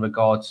them in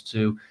regards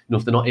to,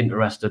 if they're not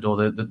interested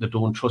or they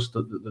don't trust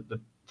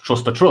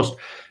the trust?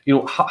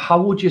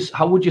 How would you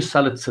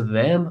sell it to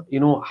them?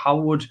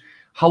 How are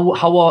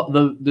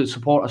the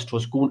supporters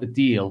trust going to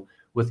deal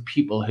with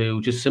people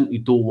who just simply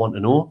don't want to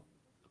know?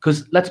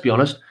 Because let's be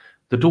honest,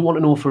 they don't want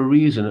to know for a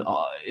reason.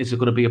 Is it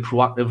going to be a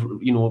proactive,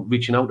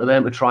 reaching out to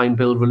them to try and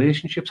build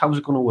relationships? How's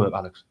it going to work,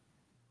 Alex?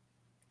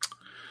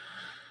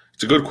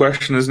 It's a good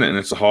question, isn't it? And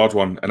it's a hard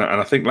one. And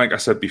I think, like I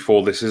said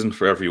before, this isn't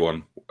for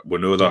everyone. We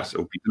know that. Yes. It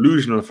would be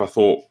delusional if I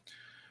thought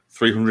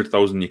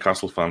 300,000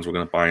 Newcastle fans were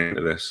going to buy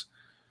into this.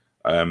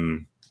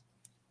 And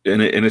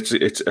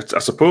it's I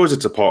suppose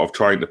it's a part of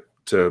trying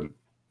to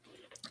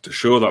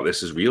show that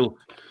this is real,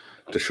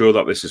 to show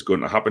that this is going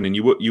to happen. And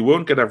you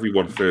won't get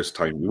everyone first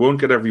time. You won't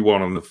get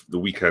everyone on the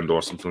weekend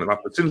or something like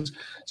that. But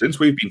since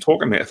we've been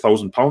talking, mate,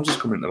 £1,000 has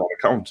come into that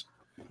account.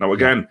 Now,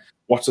 again,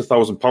 what's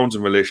 £1,000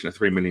 in relation to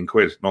 3 million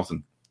quid?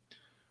 Nothing.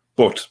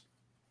 But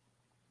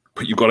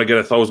you've got to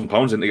get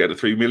 £1,000 in to get to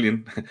 3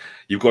 million.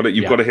 You've got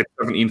to hit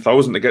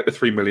 17,000 to get to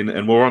 3 million,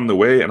 and we're on the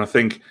way. And I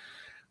think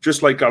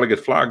just like Gallagher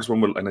Flags,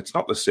 and it's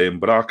not the same,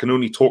 but I can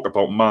only talk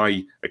about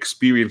my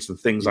experience and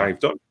things I've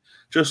done.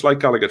 Just like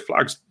Gallagher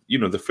Flags,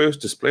 the first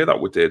display that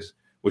we did,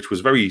 which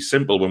was very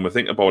simple when we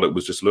think about it,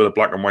 was just a load of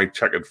black and white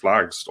checkered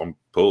flags on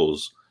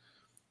poles.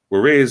 We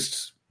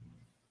raised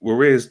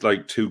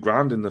like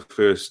 $2,000 in the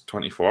first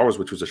 24 hours,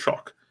 which was a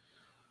shock.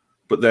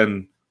 But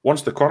then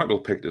once the Chronicle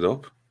picked it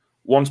up,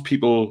 once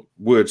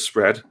word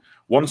spread,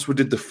 once we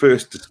did the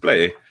first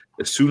display,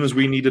 as soon as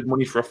we needed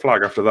money for a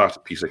flag after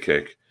that, piece of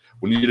cake.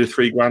 We needed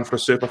 $3,000 for a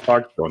Super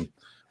flag, done.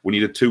 We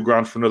needed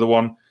 $2,000 for another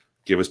one,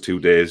 give us 2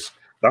 days.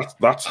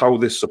 That's how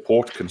this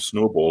support can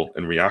snowball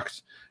and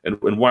react.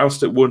 And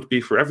whilst it won't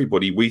be for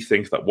everybody, we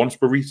think that once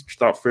we reach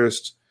that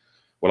first,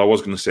 well, I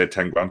was going to say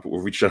 10 grand, but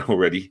we've reached that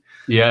already.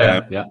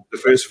 Yeah. The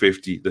first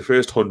 50, the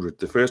first 100,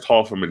 the first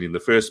 500,000, the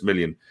first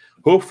million,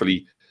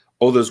 hopefully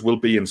others will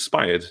be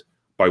inspired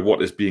by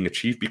what is being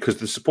achieved, because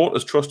the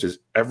supporters' trust is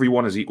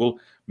everyone is equal.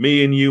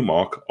 Me and you,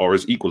 Mark, are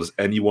as equal as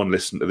anyone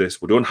listening to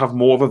this. We don't have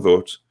more of a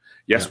vote.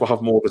 Yes, we'll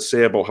have more of a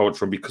say about how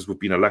it's run because we've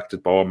been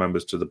elected by our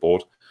members to the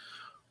board.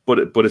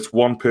 But it's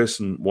one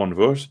person, one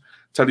vote.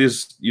 Tell you,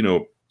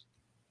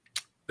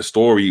 a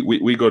story.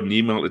 We got an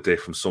email today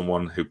from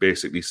someone who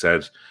basically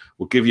said,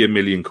 we'll give you £1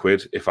 million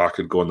if I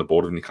could go on the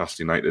board of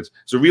Newcastle United.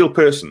 It's a real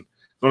person,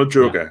 not a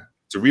joker. Yeah.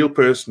 It's a real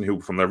person who,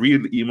 from their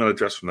real email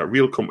address, from their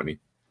real company.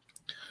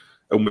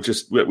 And we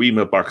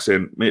emailed back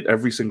saying, mate,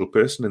 every single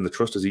person in the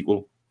trust is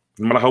equal.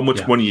 No matter how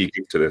much money you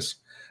give to this,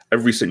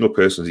 every single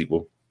person is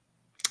equal.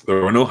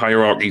 There are no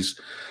hierarchies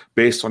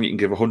based on you can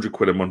give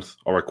 £100 a month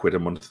or £1 a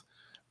month.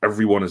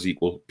 Everyone is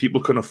equal.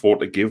 People can afford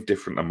to give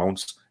different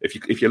amounts.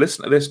 If you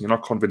listen to this and you're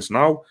not convinced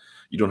now,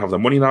 you don't have the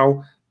money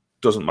now,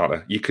 doesn't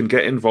matter. You can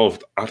get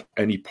involved at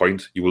any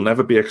point. You will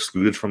never be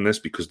excluded from this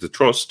because the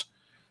trust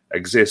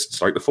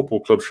exists, like the football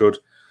club should,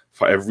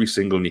 for every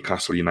single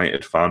Newcastle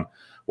United fan.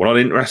 We're not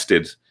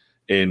interested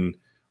in,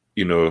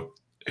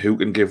 who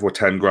can give with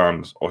 10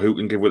 grand or who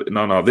can give with...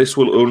 No. This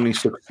will only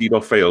succeed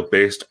or fail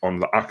based on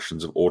the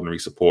actions of ordinary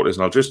supporters.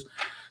 And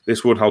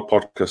this won't help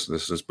podcast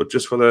listeners, but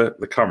just for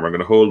the camera, I'm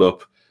going to hold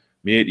up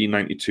my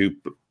 1892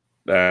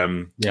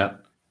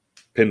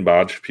 pin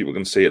badge. People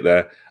can see it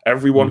there.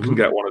 Everyone can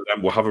get one of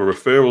them. We'll have a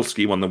referral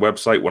scheme on the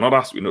website. We're not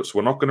asking, so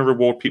we're not going to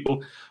reward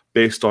people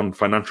based on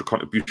financial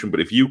contribution. But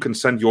if you can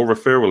send your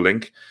referral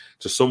link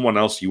to someone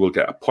else, you will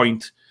get a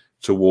point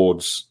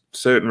towards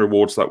certain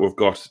rewards that we've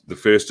got. The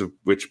first of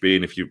which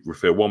being, if you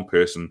refer one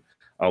person,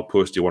 I'll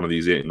post you one of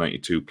these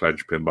 1892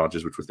 pledge pin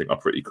badges, which we think are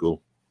pretty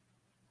cool.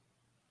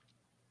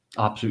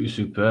 Absolutely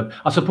superb.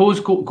 I suppose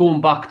going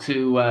back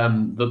to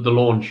the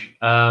launch,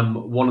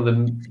 one of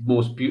the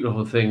most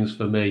beautiful things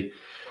for me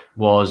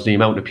was the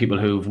amount of people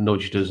who've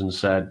nudged us and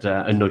said,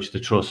 and nudged the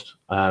trust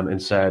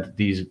and said,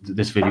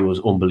 this video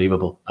was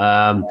unbelievable.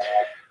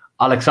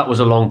 Alex, that was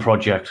a long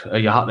project.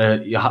 You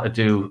had to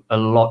do a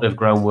lot of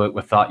groundwork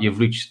with that. You've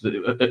reached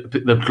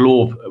the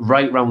globe,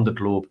 right around the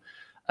globe.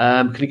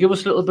 Can you give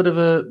us a little bit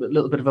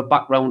of a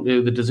background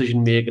to the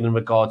decision making in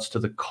regards to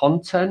the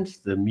content,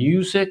 the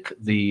music,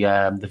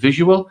 the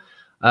visual,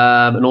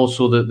 and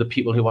also the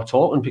people who are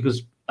talking?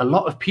 Because a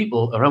lot of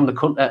people around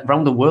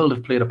the world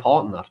have played a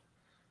part in that.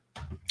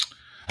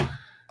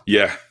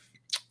 Yeah,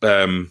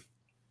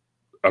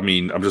 I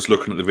mean, I'm just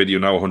looking at the video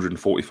now.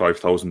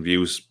 145,000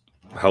 views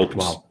helped.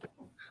 Wow.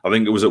 I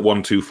think it was at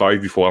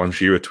 125 before Alan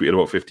Shearer tweeted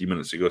about 50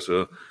 minutes ago.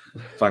 So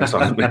thanks,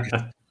 Alan.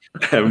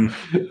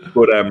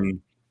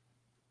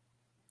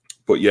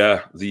 But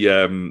yeah,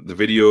 the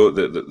video,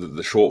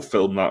 the short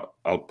film that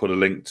I'll put a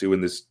link to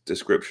in this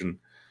description,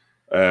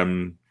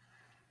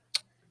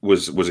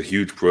 was a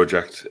huge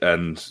project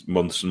and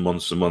months and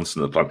months and months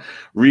in the plan.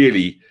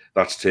 Really,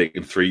 that's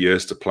taken 3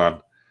 years to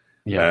plan.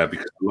 Yeah,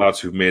 because the lads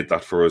who've made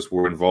that for us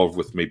were involved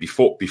with me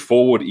before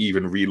we'd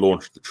even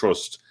relaunched the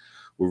trust.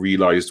 We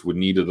realised we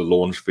needed a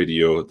launch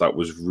video that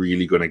was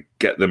really going to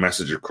get the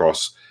message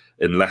across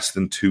in less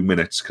than 2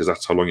 minutes, because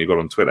that's how long you got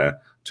on Twitter,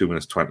 2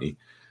 minutes 20.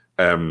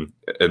 And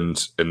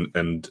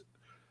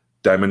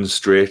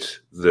demonstrate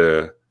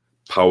the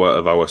power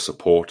of our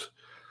support.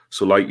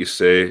 So like you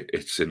say,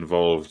 it's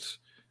involved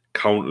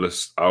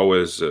countless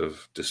hours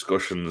of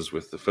discussions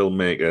with the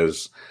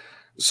filmmakers,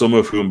 some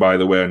of whom, by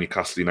the way, are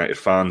Newcastle United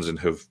fans and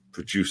have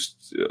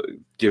produced,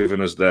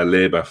 given us their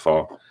labour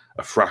for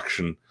a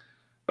fraction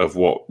of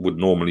what would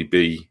normally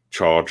be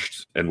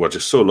charged. And we're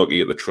just so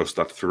lucky at the trust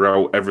that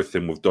throughout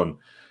everything we've done,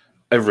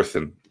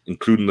 everything,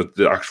 including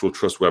the actual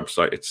trust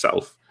website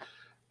itself,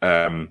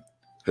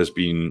 has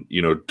been,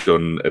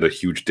 done at a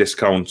huge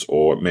discount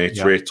or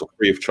mates rates or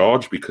free of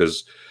charge,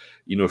 because,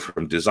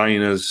 from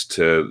designers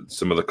to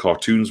some of the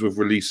cartoons we've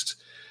released,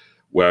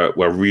 we're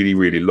really,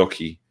 really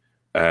lucky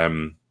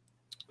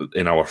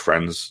in our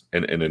friends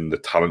and in the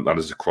talent that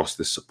is across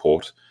this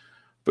support.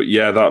 But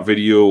yeah, that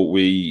video,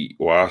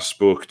 I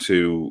spoke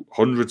to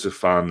hundreds of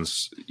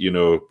fans.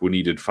 We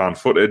needed fan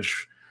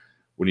footage,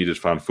 we needed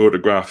fan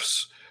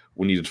photographs,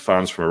 we needed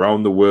fans from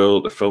around the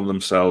world to film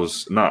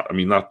themselves. And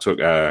that took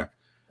a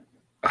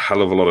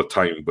hell of a lot of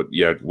time. But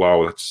yeah,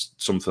 wow, that's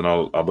something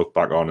I'll look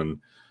back on, and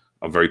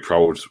I'm very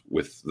proud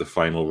with the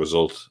final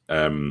result.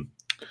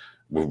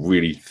 We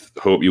really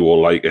hope you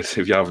all like it.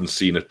 If you haven't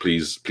seen it,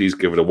 please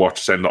give it a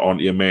watch. Send it on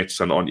to your mates,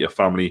 send it on to your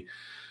family.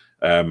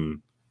 We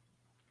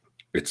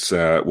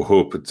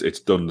hope it's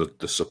done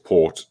the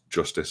support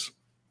justice.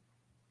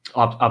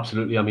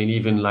 Absolutely. I mean,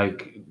 even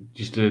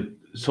just to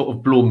sort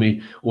of blow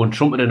me on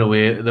trumpet in a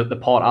way, the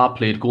part I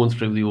played, going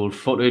through the old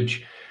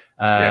footage,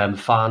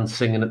 fans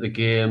singing at the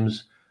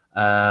games,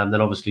 then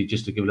obviously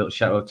just to give a little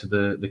shout out to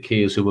the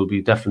K's, who will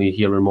be definitely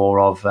hearing more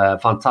of.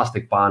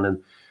 Fantastic band,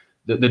 and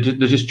they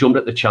just jumped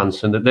at the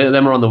chance, and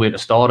them are on the way to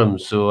stardom.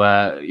 So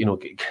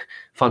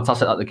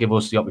fantastic that they give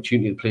us the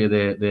opportunity to play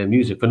their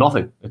music for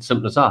nothing. It's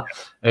simple as that.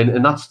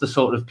 And that's the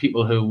sort of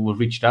people who we've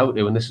reached out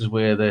to, and this is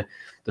where the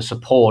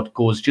support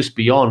goes just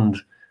beyond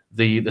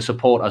the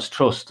support as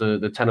trust,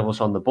 the 10 of us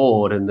on the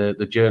board, and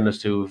the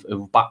journalists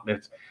who've backed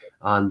it,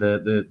 and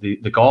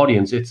the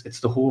guardians.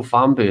 It's the whole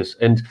fan base.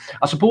 And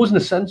I suppose in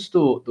a sense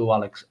though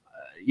Alex,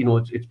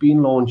 it's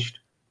been launched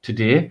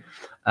today.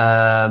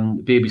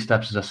 Baby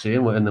steps, as I say,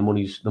 and the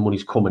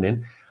money's coming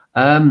in.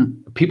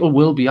 People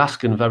will be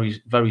asking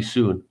very, very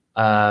soon.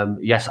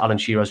 Yes, Alan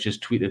Shearer has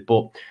just tweeted,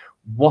 but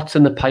what's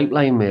in the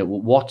pipeline, mate?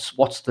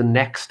 What's the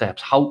next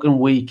steps? How can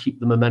we keep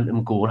the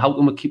momentum going? How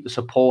can we keep the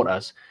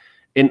supporters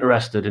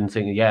interested in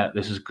thinking,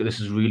 this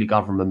is really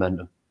gathering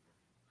momentum?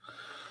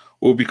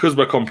 Well, because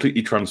we're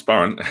completely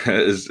transparent,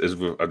 as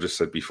I just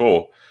said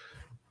before,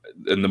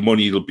 and the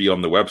money will be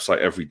on the website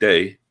every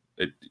day.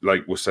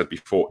 Like we said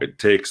before, it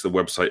takes the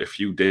website a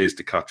few days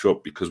to catch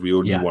up, because we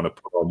only want to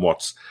put on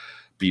what's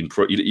being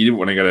you don't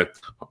want to get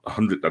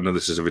 100. I know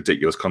this is a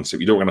ridiculous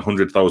concept. You don't want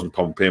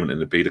 £100,000 payment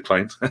in a beta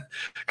client,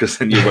 because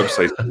then your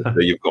website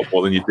you've got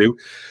more than you do.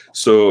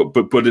 So,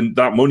 but in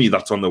that money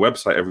that's on the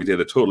website every day,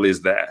 the total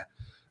is there,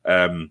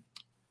 and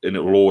it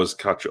will always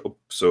catch up.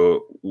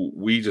 So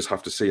we just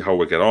have to see how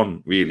we get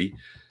on. Really,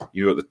 at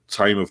the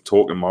time of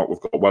talking, Mark, we've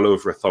got well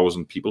over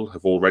 1,000 people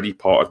have already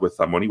parted with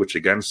that money, which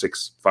again,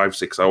 6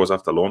 hours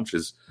after launch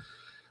is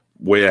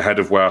way ahead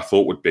of where I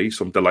thought would be.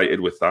 So I'm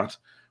delighted with that.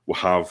 We'll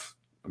have,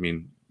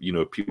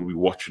 people will be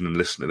watching and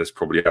listening to this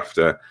probably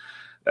after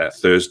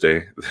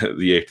Thursday,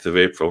 the 8th of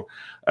April.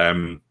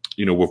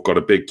 We've got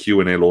a big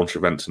Q&A launch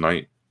event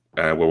tonight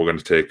where we're going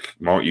to take,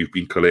 Mark, you've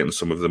been collating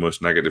some of the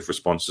most negative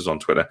responses on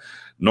Twitter,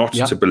 not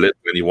to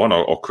belittle anyone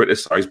or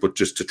criticize, but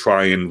just to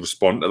try and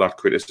respond to that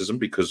criticism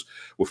because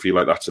we feel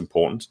like that's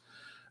important.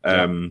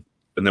 And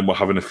then we'll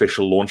have an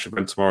official launch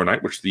event tomorrow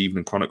night, which the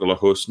Evening Chronicle are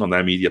hosting on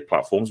their media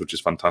platforms, which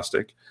is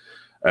fantastic.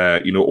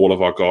 All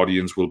of our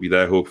guardians will be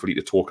there, hopefully,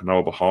 to talk on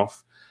our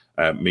behalf.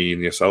 Me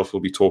and yourself will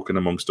be talking,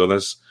 amongst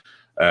others.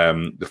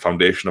 The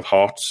Foundation of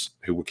Hearts,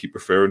 who we'll keep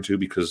referring to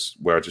because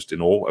we're just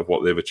in awe of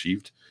what they've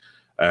achieved.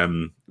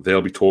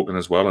 They'll be talking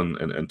as well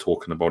and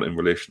talking about it in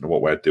relation to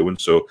what we're doing.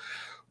 So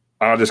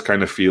I just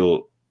kind of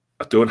feel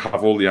I don't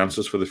have all the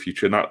answers for the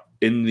future. Not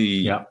in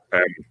the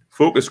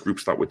focus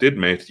groups that we did,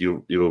 mate.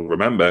 You'll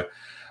remember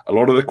a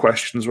lot of the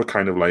questions were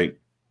kind of like,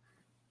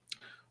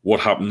 what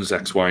happens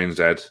X, Y, and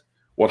Z?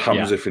 What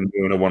happens if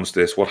Iona wants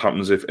this? What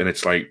happens if? And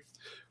it's like,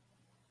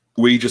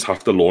 we just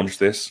have to launch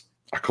this.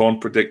 I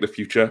can't predict the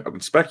future. I can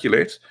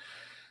speculate,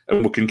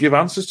 and we can give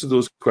answers to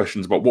those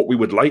questions about what we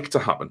would like to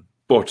happen.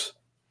 But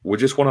we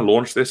just want to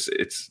launch this.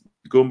 It's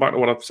going back to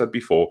what I've said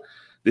before.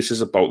 This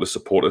is about the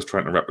supporters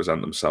trying to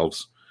represent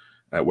themselves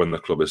when the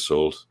club is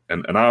sold.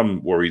 And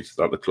I'm worried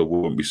that the club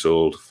won't be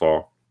sold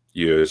for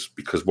years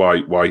because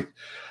why?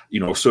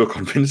 So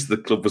convinced the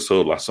club was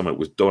sold last summer, it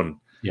was done.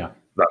 Yeah.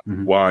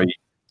 Why?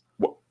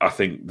 I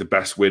think the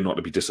best way not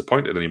to be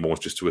disappointed anymore is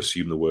just to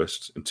assume the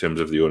worst in terms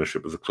of the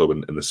ownership of the club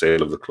and the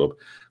sale of the club.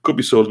 Could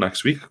be sold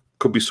next week,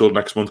 could be sold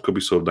next month, could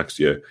be sold next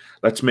year.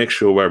 Let's make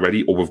sure we're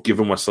ready, or we've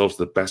given ourselves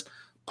the best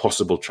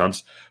possible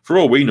chance. For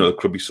all we know, it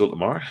could be sold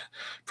tomorrow.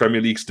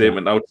 Premier League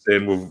statement out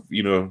saying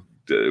we've,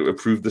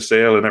 approved the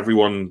sale and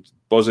everyone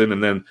buzzing,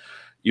 and then,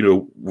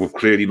 we've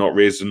clearly not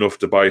raised enough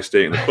to buy a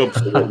stake in the club.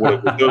 So what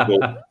have we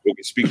done? We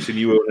can speak to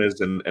new owners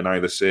and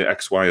either say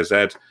X, Y, or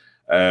Z.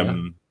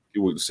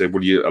 You would say,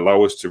 will you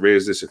allow us to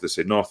raise this? If they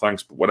say no,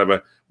 thanks, but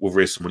whatever, we'll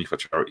raise some money for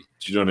charity.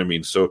 Do you know what I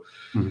mean? So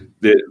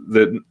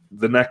the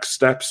next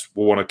steps,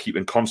 we want to keep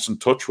in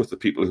constant touch with the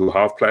people who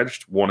have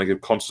pledged. We want to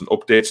give constant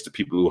updates to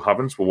people who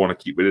haven't. We want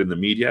to keep it in the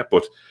media.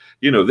 But,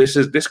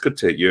 this could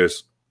take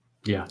years.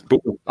 Yeah.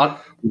 But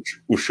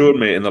we've shown,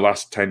 mate, in the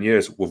last 10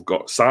 years, we've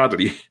got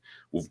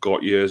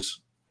years.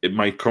 It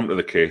might come to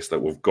the case that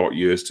we've got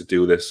years to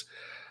do this.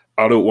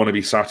 I don't want to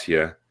be sat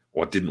here,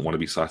 or I didn't want to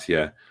be sat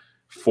here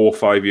 4 or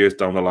 5 years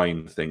down the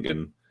line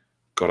thinking,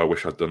 God, I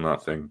wish I'd done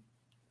that thing.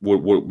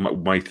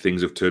 Might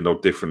things have turned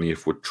out differently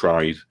if we'd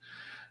tried?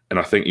 And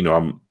I think,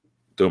 I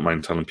don't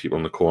mind telling people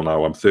on the call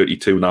now, I'm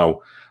 32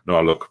 now. No,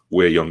 I look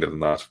way younger than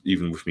that,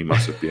 even with me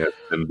massive beard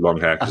and long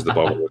hair because the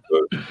barber was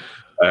good.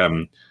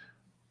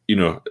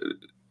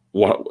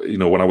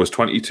 When I was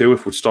 22,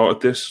 if we'd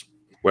started this,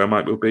 where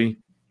might we be?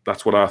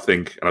 That's what I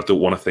think. And I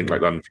don't want to think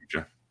like that in the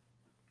future.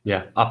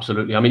 Yeah,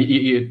 absolutely. I mean,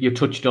 you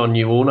touched on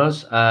new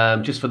owners.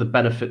 Just for the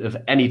benefit of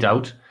any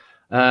doubt,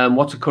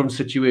 what's the current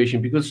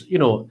situation? Because,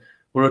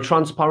 we're a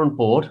transparent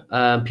board.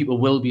 People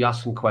will be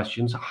asking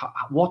questions.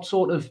 What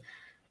sort of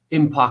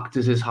impact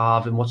does this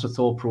have, and what's the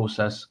thought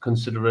process,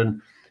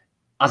 considering,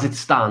 as it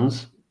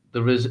stands,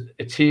 there is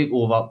a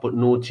takeover, but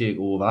no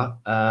takeover.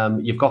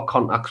 You've got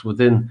contacts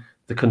within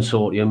the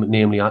consortium,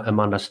 namely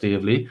Amanda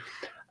Staveley.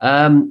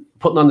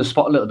 Putting on the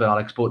spot a little bit,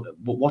 Alex, but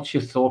what's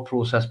your thought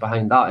process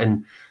behind that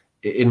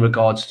in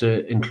regards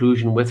to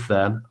inclusion with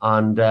them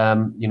and,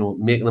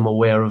 making them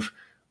aware of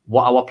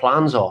what our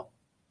plans are?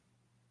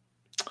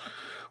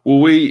 Well,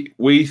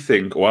 we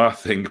think, or I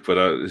think, but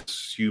I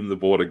assume the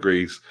board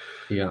agrees,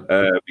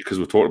 because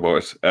we've talked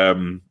about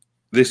it.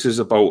 This is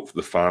about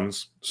the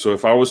fans. So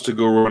if I was to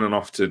go running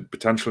off to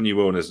potential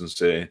new owners and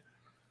say,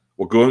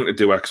 we're going to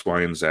do X,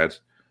 Y, and Z,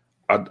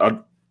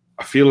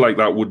 I feel like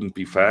that wouldn't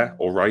be fair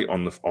or right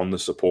on the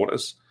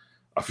supporters.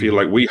 I feel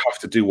like we have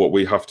to do what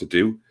we have to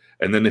do.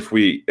 And then if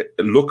we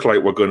look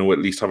like we're going to at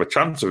least have a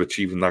chance of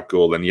achieving that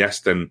goal, then yes,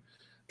 then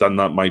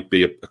that might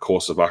be a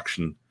course of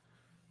action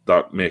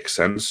that makes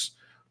sense.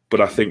 But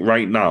I think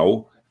right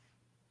now,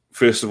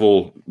 first of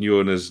all, new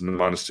owners and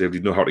Amanda Staveley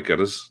know how to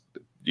get us.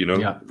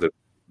 They've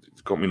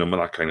got me number,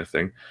 that kind of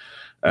thing.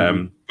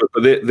 But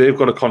they've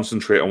got to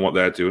concentrate on what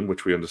they're doing,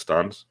 which we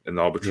understand in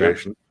the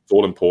arbitration. It's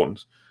all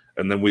important.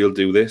 And then we'll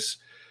do this.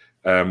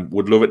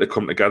 Would love it to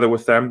come together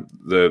with them.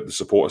 The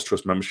Supporters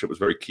Trust membership was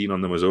very keen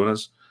on them as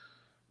owners.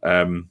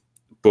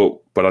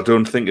 But I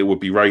don't think it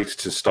would be right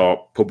to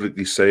start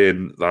publicly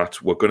saying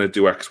that we're going to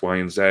do X, Y,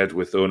 and Z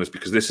with owners,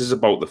 because this is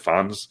about the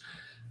fans.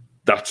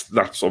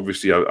 That's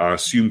obviously, I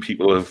assume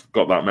people have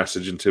got that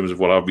message in terms of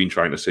what I've been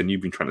trying to say and you've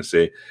been trying to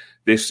say.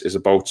 This is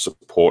about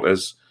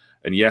supporters.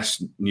 And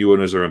yes, new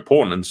owners are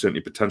important, and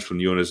certainly potential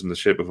new owners in the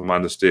shape of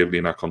Amanda Staveley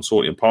and our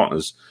consortium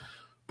partners.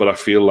 But I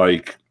feel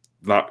like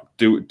that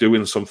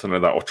doing something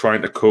like that, or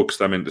trying to coax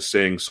them into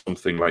saying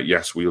something like,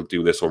 yes, we'll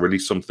do this, or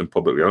release something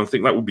publicly, I don't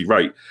think that would be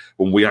right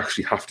when we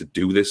actually have to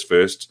do this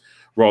first,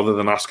 rather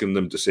than asking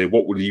them to say,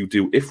 what will you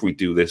do if we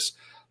do this?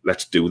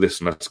 Let's do this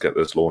and let's get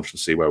this launched and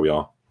see where we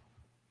are.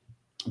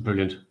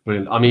 Brilliant.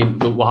 I mean,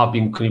 we have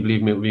been, can you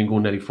believe me, we've been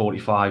going nearly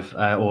 45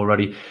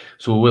 already.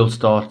 So we will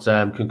start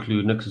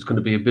concluding it because it's going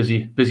to be a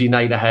busy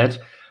night ahead.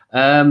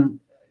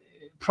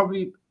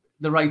 Probably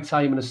the right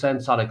time in a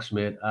sense, Alex,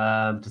 mate,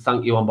 to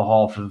thank you on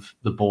behalf of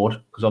the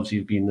board, because obviously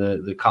you've been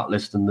the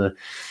catalyst and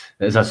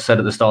as I said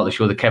at the start of the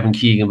show, the Kevin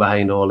Keegan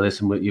behind all of this,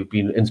 and you've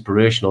been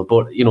inspirational.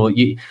 But, you know,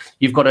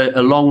 you've got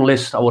a long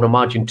list, I would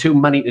imagine, too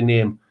many to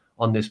name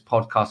on this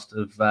podcast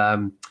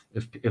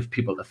of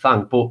people to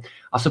thank. But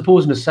I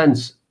suppose in a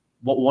sense,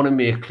 what we want to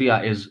make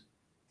clear is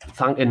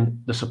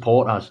thanking the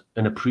supporters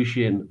and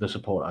appreciating the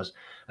supporters.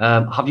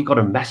 Have you got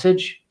a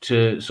message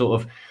to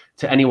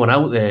anyone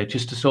out there,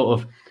 just to sort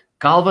of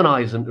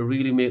galvanise them, to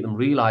really make them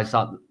realise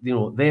that, you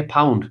know, their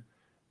pound,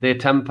 their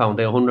 £10,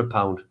 their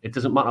 £100, it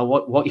doesn't matter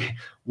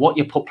what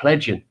you put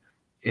pledging,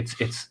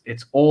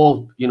 it's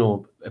all, you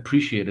know,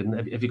 appreciated.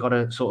 And have you got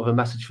a sort of a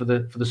message for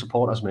the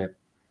supporters, mate?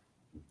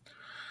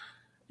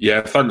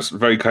 Yeah, thanks.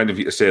 Very kind of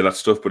you to say that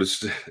stuff, but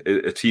it's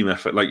a team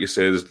effort. Like you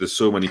say, there's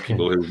so many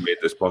people who made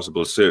this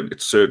possible.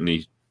 It's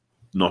certainly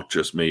not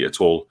just me. It's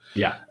all.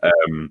 Yeah.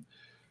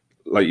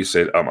 Like you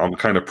said, I'm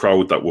kind of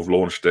proud that we've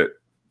launched it.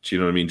 Do you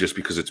know what I mean? Just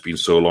because it's been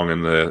so long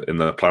in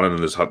the planning and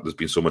there's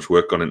been so much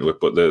work gone into it.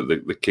 But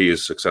the key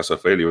is success or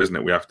failure, isn't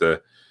it? We have to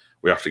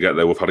get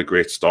there. We've had a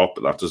great start,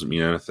 but that doesn't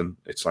mean anything.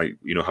 It's like,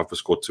 you know, have we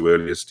scored too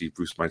early, as Steve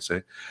Bruce might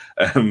say.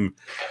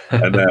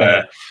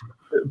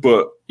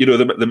 But, you know,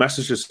 the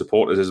message to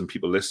supporters is, and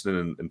people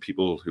listening and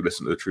people who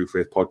listen to the True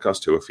Faith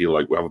podcast who I feel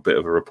like we have a bit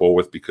of a rapport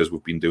with because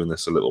we've been doing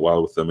this a little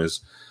while with them,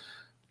 is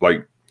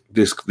like,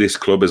 this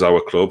club is our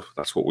club.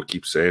 That's what we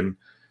keep saying.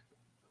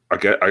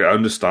 I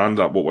understand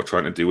that what we're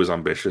trying to do is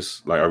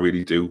ambitious. Like, I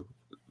really do.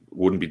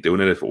 Wouldn't be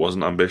doing it if it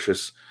wasn't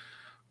ambitious.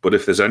 But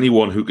if there's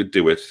anyone who could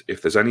do it,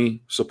 if there's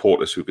any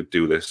supporters who could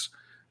do this,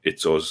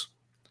 it's us.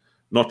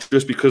 Not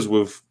just because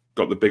we've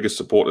got the biggest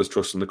supporters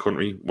trust in the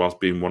country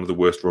whilst being one of the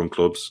worst run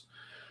clubs.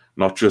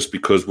 Not just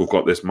because we've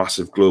got this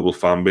massive global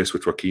fan base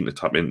which we're keen to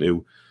tap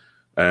into,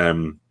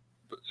 and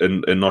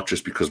not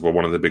just because we're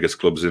one of the biggest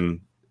clubs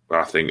in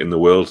the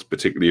world,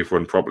 particularly if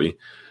run properly.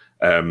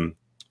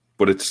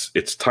 But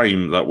it's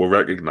time that we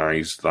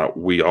recognise that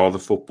we are the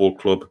football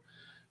club.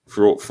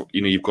 For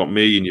you know, you've got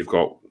me and you've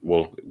got,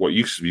 well, what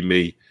used to be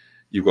me.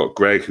 You've got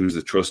Greg, who's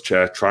the trust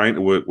chair, trying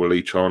to work with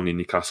Lee Charnley in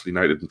Newcastle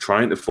United and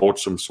trying to forge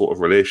some sort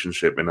of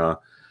relationship.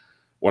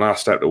 When I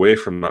stepped away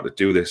from that to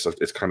do this,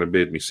 it's kind of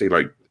made me see,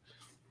 like,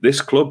 this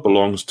club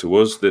belongs to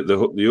us.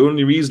 The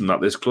only reason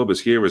that this club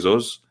is here is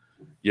us.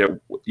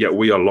 Yet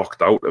we are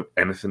locked out of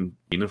anything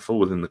meaningful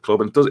within the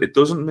club, and it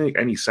doesn't make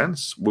any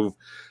sense.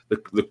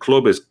 The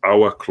club is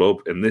our club,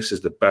 and this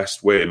is the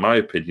best way, in my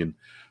opinion,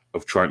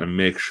 of trying to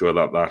make sure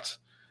that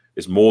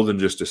is more than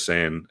just a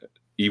saying,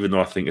 even though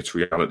I think it's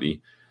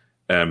reality,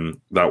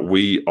 that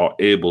we are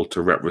able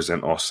to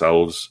represent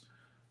ourselves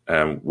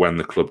when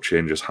the club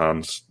changes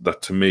hands.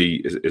 That, to me,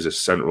 is a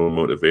central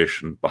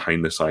motivation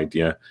behind this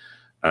idea.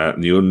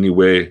 And the only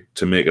way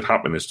to make it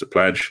happen is to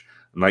pledge.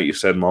 And like you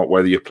said, Mark,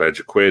 whether you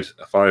pledge £1,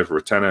 a £5 or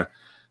a tenner,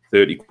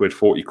 30 quid,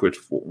 40 quid,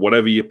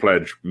 whatever you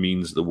pledge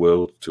means the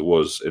world to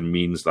us, and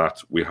means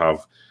that we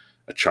have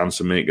a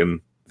chance of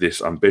making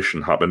this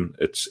ambition happen.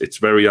 It's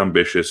very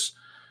ambitious.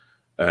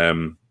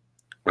 I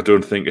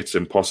don't think it's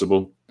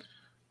impossible.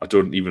 I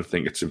don't even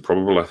think it's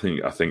improbable. I think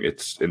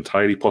it's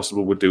entirely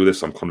possible we'll do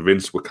this. I'm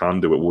convinced we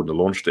can do it. We wouldn't have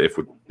launched it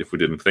if we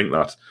didn't think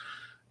that.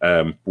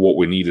 What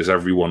we need is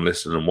everyone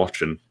listening and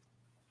watching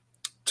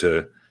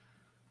to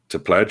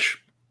pledge.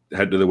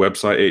 Head to the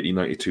website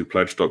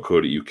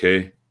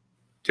 1892pledge.co.uk,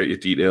 get your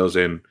details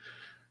in,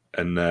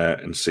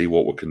 and see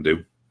what we can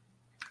do.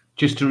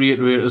 Just to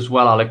reiterate as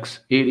well,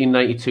 Alex,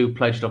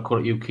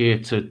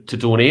 1892pledge.co.uk to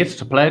donate,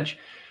 to pledge,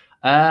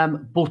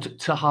 but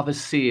to have a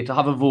say, to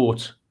have a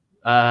vote.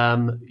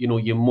 You know,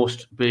 you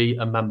must be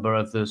a member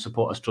of the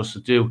Supporters Trust. To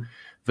do,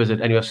 visit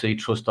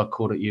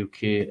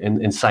nufctrust.co.uk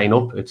and sign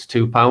up. It's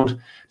 £2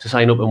 to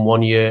sign up, in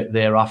 1 year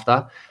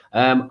thereafter.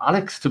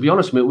 Alex, to be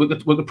honest, mate, we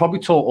could probably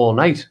talk all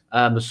night.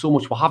 There's so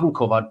much we haven't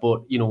covered,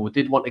 but, you know, we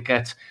did want to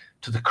get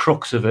to the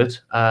crux of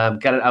it,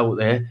 get it out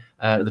there,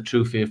 the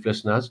True Faith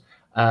listeners.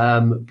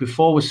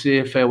 Before we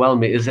say farewell,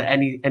 mate, is there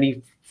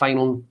any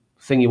final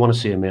thing you want to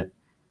say, mate?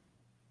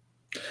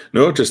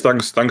 No, just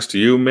thanks to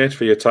you, mate,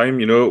 for your time.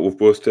 You know, we've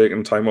both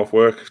taken time off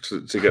work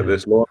to get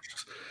this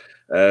launched.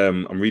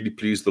 I'm really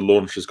pleased the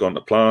launch has gone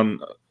to plan.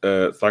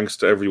 Thanks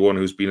to everyone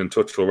who's been in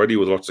touch already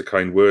with lots of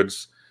kind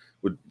words.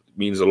 It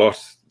means a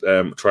lot.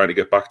 Trying to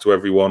get back to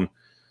everyone.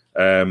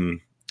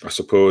 I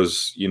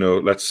suppose, you know,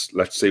 let's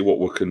see what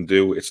we can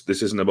do.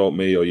 This isn't about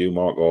me or you,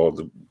 Mark, or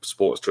the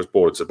Supporters Trust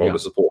board. It's about the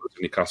supporters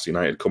of Newcastle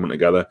United coming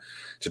together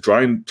to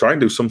try and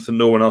do something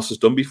no one else has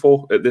done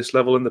before at this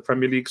level in the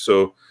Premier League.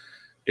 So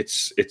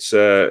it's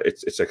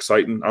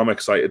exciting. I'm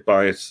excited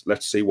by it.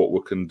 Let's see what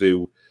we can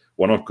do.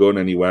 We're not going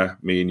anywhere,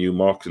 me and you,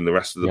 Mark, and the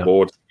rest of the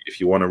board. If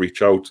you want to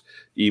reach out,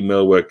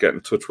 email, get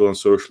in touch with on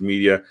social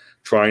media.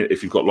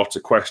 If you've got lots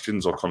of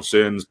questions or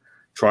concerns,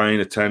 try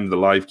and attend the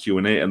live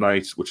Q&A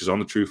tonight, which is on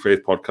the True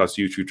Faith Podcast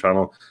YouTube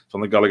channel. It's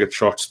on the Gallagher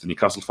Shots, the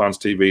Newcastle Fans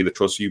TV, the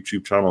Trust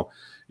YouTube channel.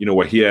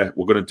 we're here,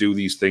 we're going to do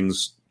these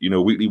things,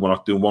 weekly. We're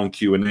not doing one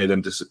Q&A,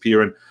 then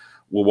disappearing.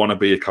 We want to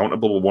be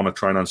accountable. We want to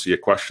try and answer your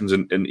questions.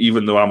 And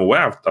even though I'm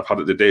aware, I've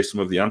had it today, some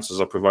of the answers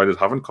I've provided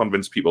haven't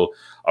convinced people.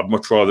 I'd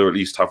much rather at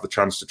least have the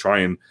chance to try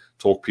and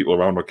talk people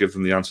around or give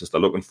them the answers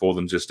they're looking for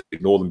than just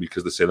ignore them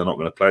because they say they're not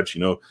going to pledge.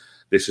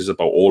 This is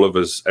about all of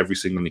us, every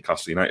single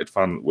Newcastle United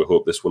fan. We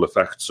hope this will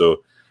affect.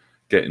 So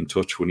get in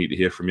touch. We need to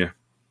hear from you.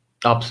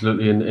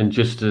 Absolutely. And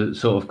just to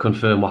sort of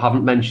confirm, we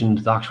haven't mentioned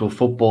the actual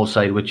football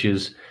side, which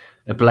is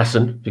a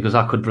blessing because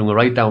that could bring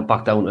me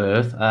back down to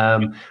earth.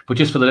 But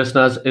just for the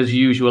listeners, as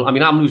usual, I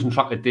mean, I'm losing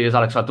track of days,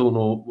 Alex. I don't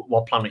know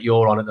what planet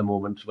you're on at the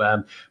moment,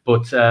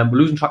 but we're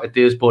losing track of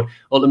days. But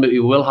ultimately,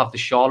 we will have the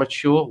Charlotte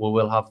show. We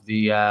will have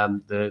the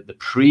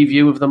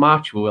preview of the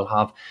match. We will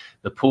have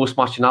the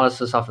post-match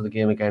analysis after the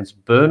game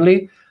against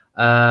Burnley.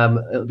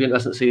 It'll be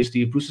interesting to see if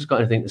Steve Bruce has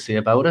got anything to say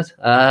about it.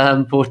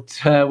 But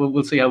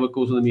we'll see how it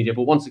goes with the media.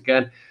 But once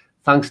again,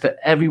 thanks to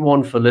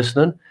everyone for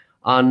listening.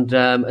 And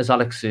as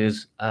Alex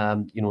says,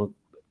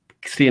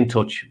 stay in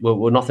touch.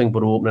 We're nothing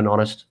but open and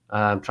honest,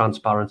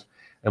 transparent,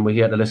 and we're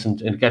here to listen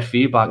and get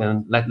feedback,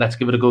 and let's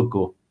give it a good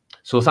go.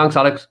 So thanks,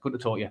 Alex. Good to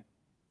talk to you.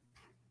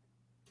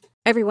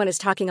 Everyone is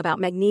talking about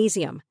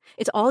magnesium.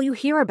 It's all you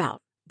hear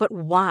about. But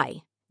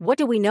why? What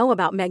do we know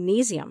about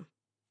magnesium?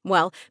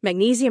 Well,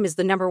 magnesium is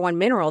the number one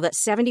mineral that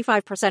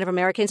 75% of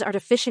Americans are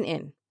deficient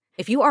in.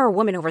 If you are a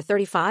woman over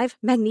 35,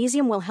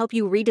 magnesium will help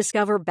you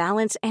rediscover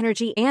balance,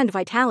 energy, and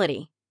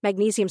vitality.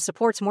 Magnesium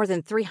supports more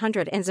than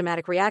 300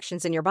 enzymatic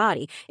reactions in your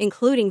body,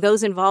 including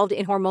those involved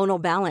in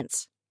hormonal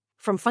balance.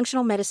 From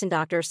functional medicine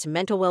doctors to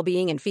mental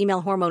well-being and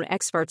female hormone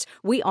experts,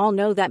 we all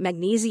know that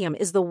magnesium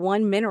is the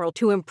one mineral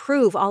to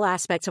improve all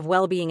aspects of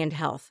well-being and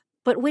health.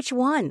 But which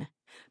one?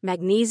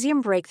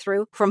 Magnesium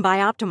Breakthrough from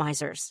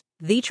Bioptimizers,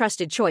 the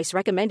trusted choice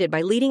recommended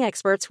by leading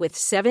experts with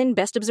 7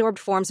 best-absorbed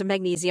forms of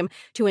magnesium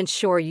to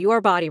ensure your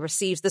body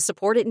receives the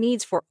support it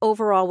needs for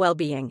overall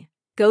well-being.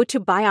 Go to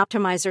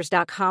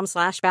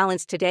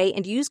bioptimizers.com/balance today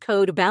and use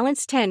code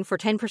BALANCE10 for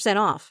 10%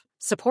 off.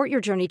 Support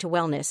your journey to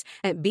wellness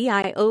at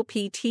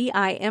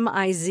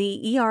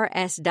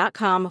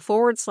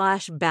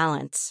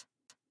bioptimizers.com/balance.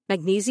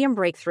 Magnesium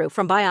Breakthrough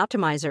from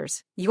Bioptimizers,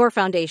 your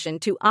foundation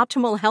to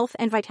optimal health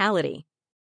and vitality.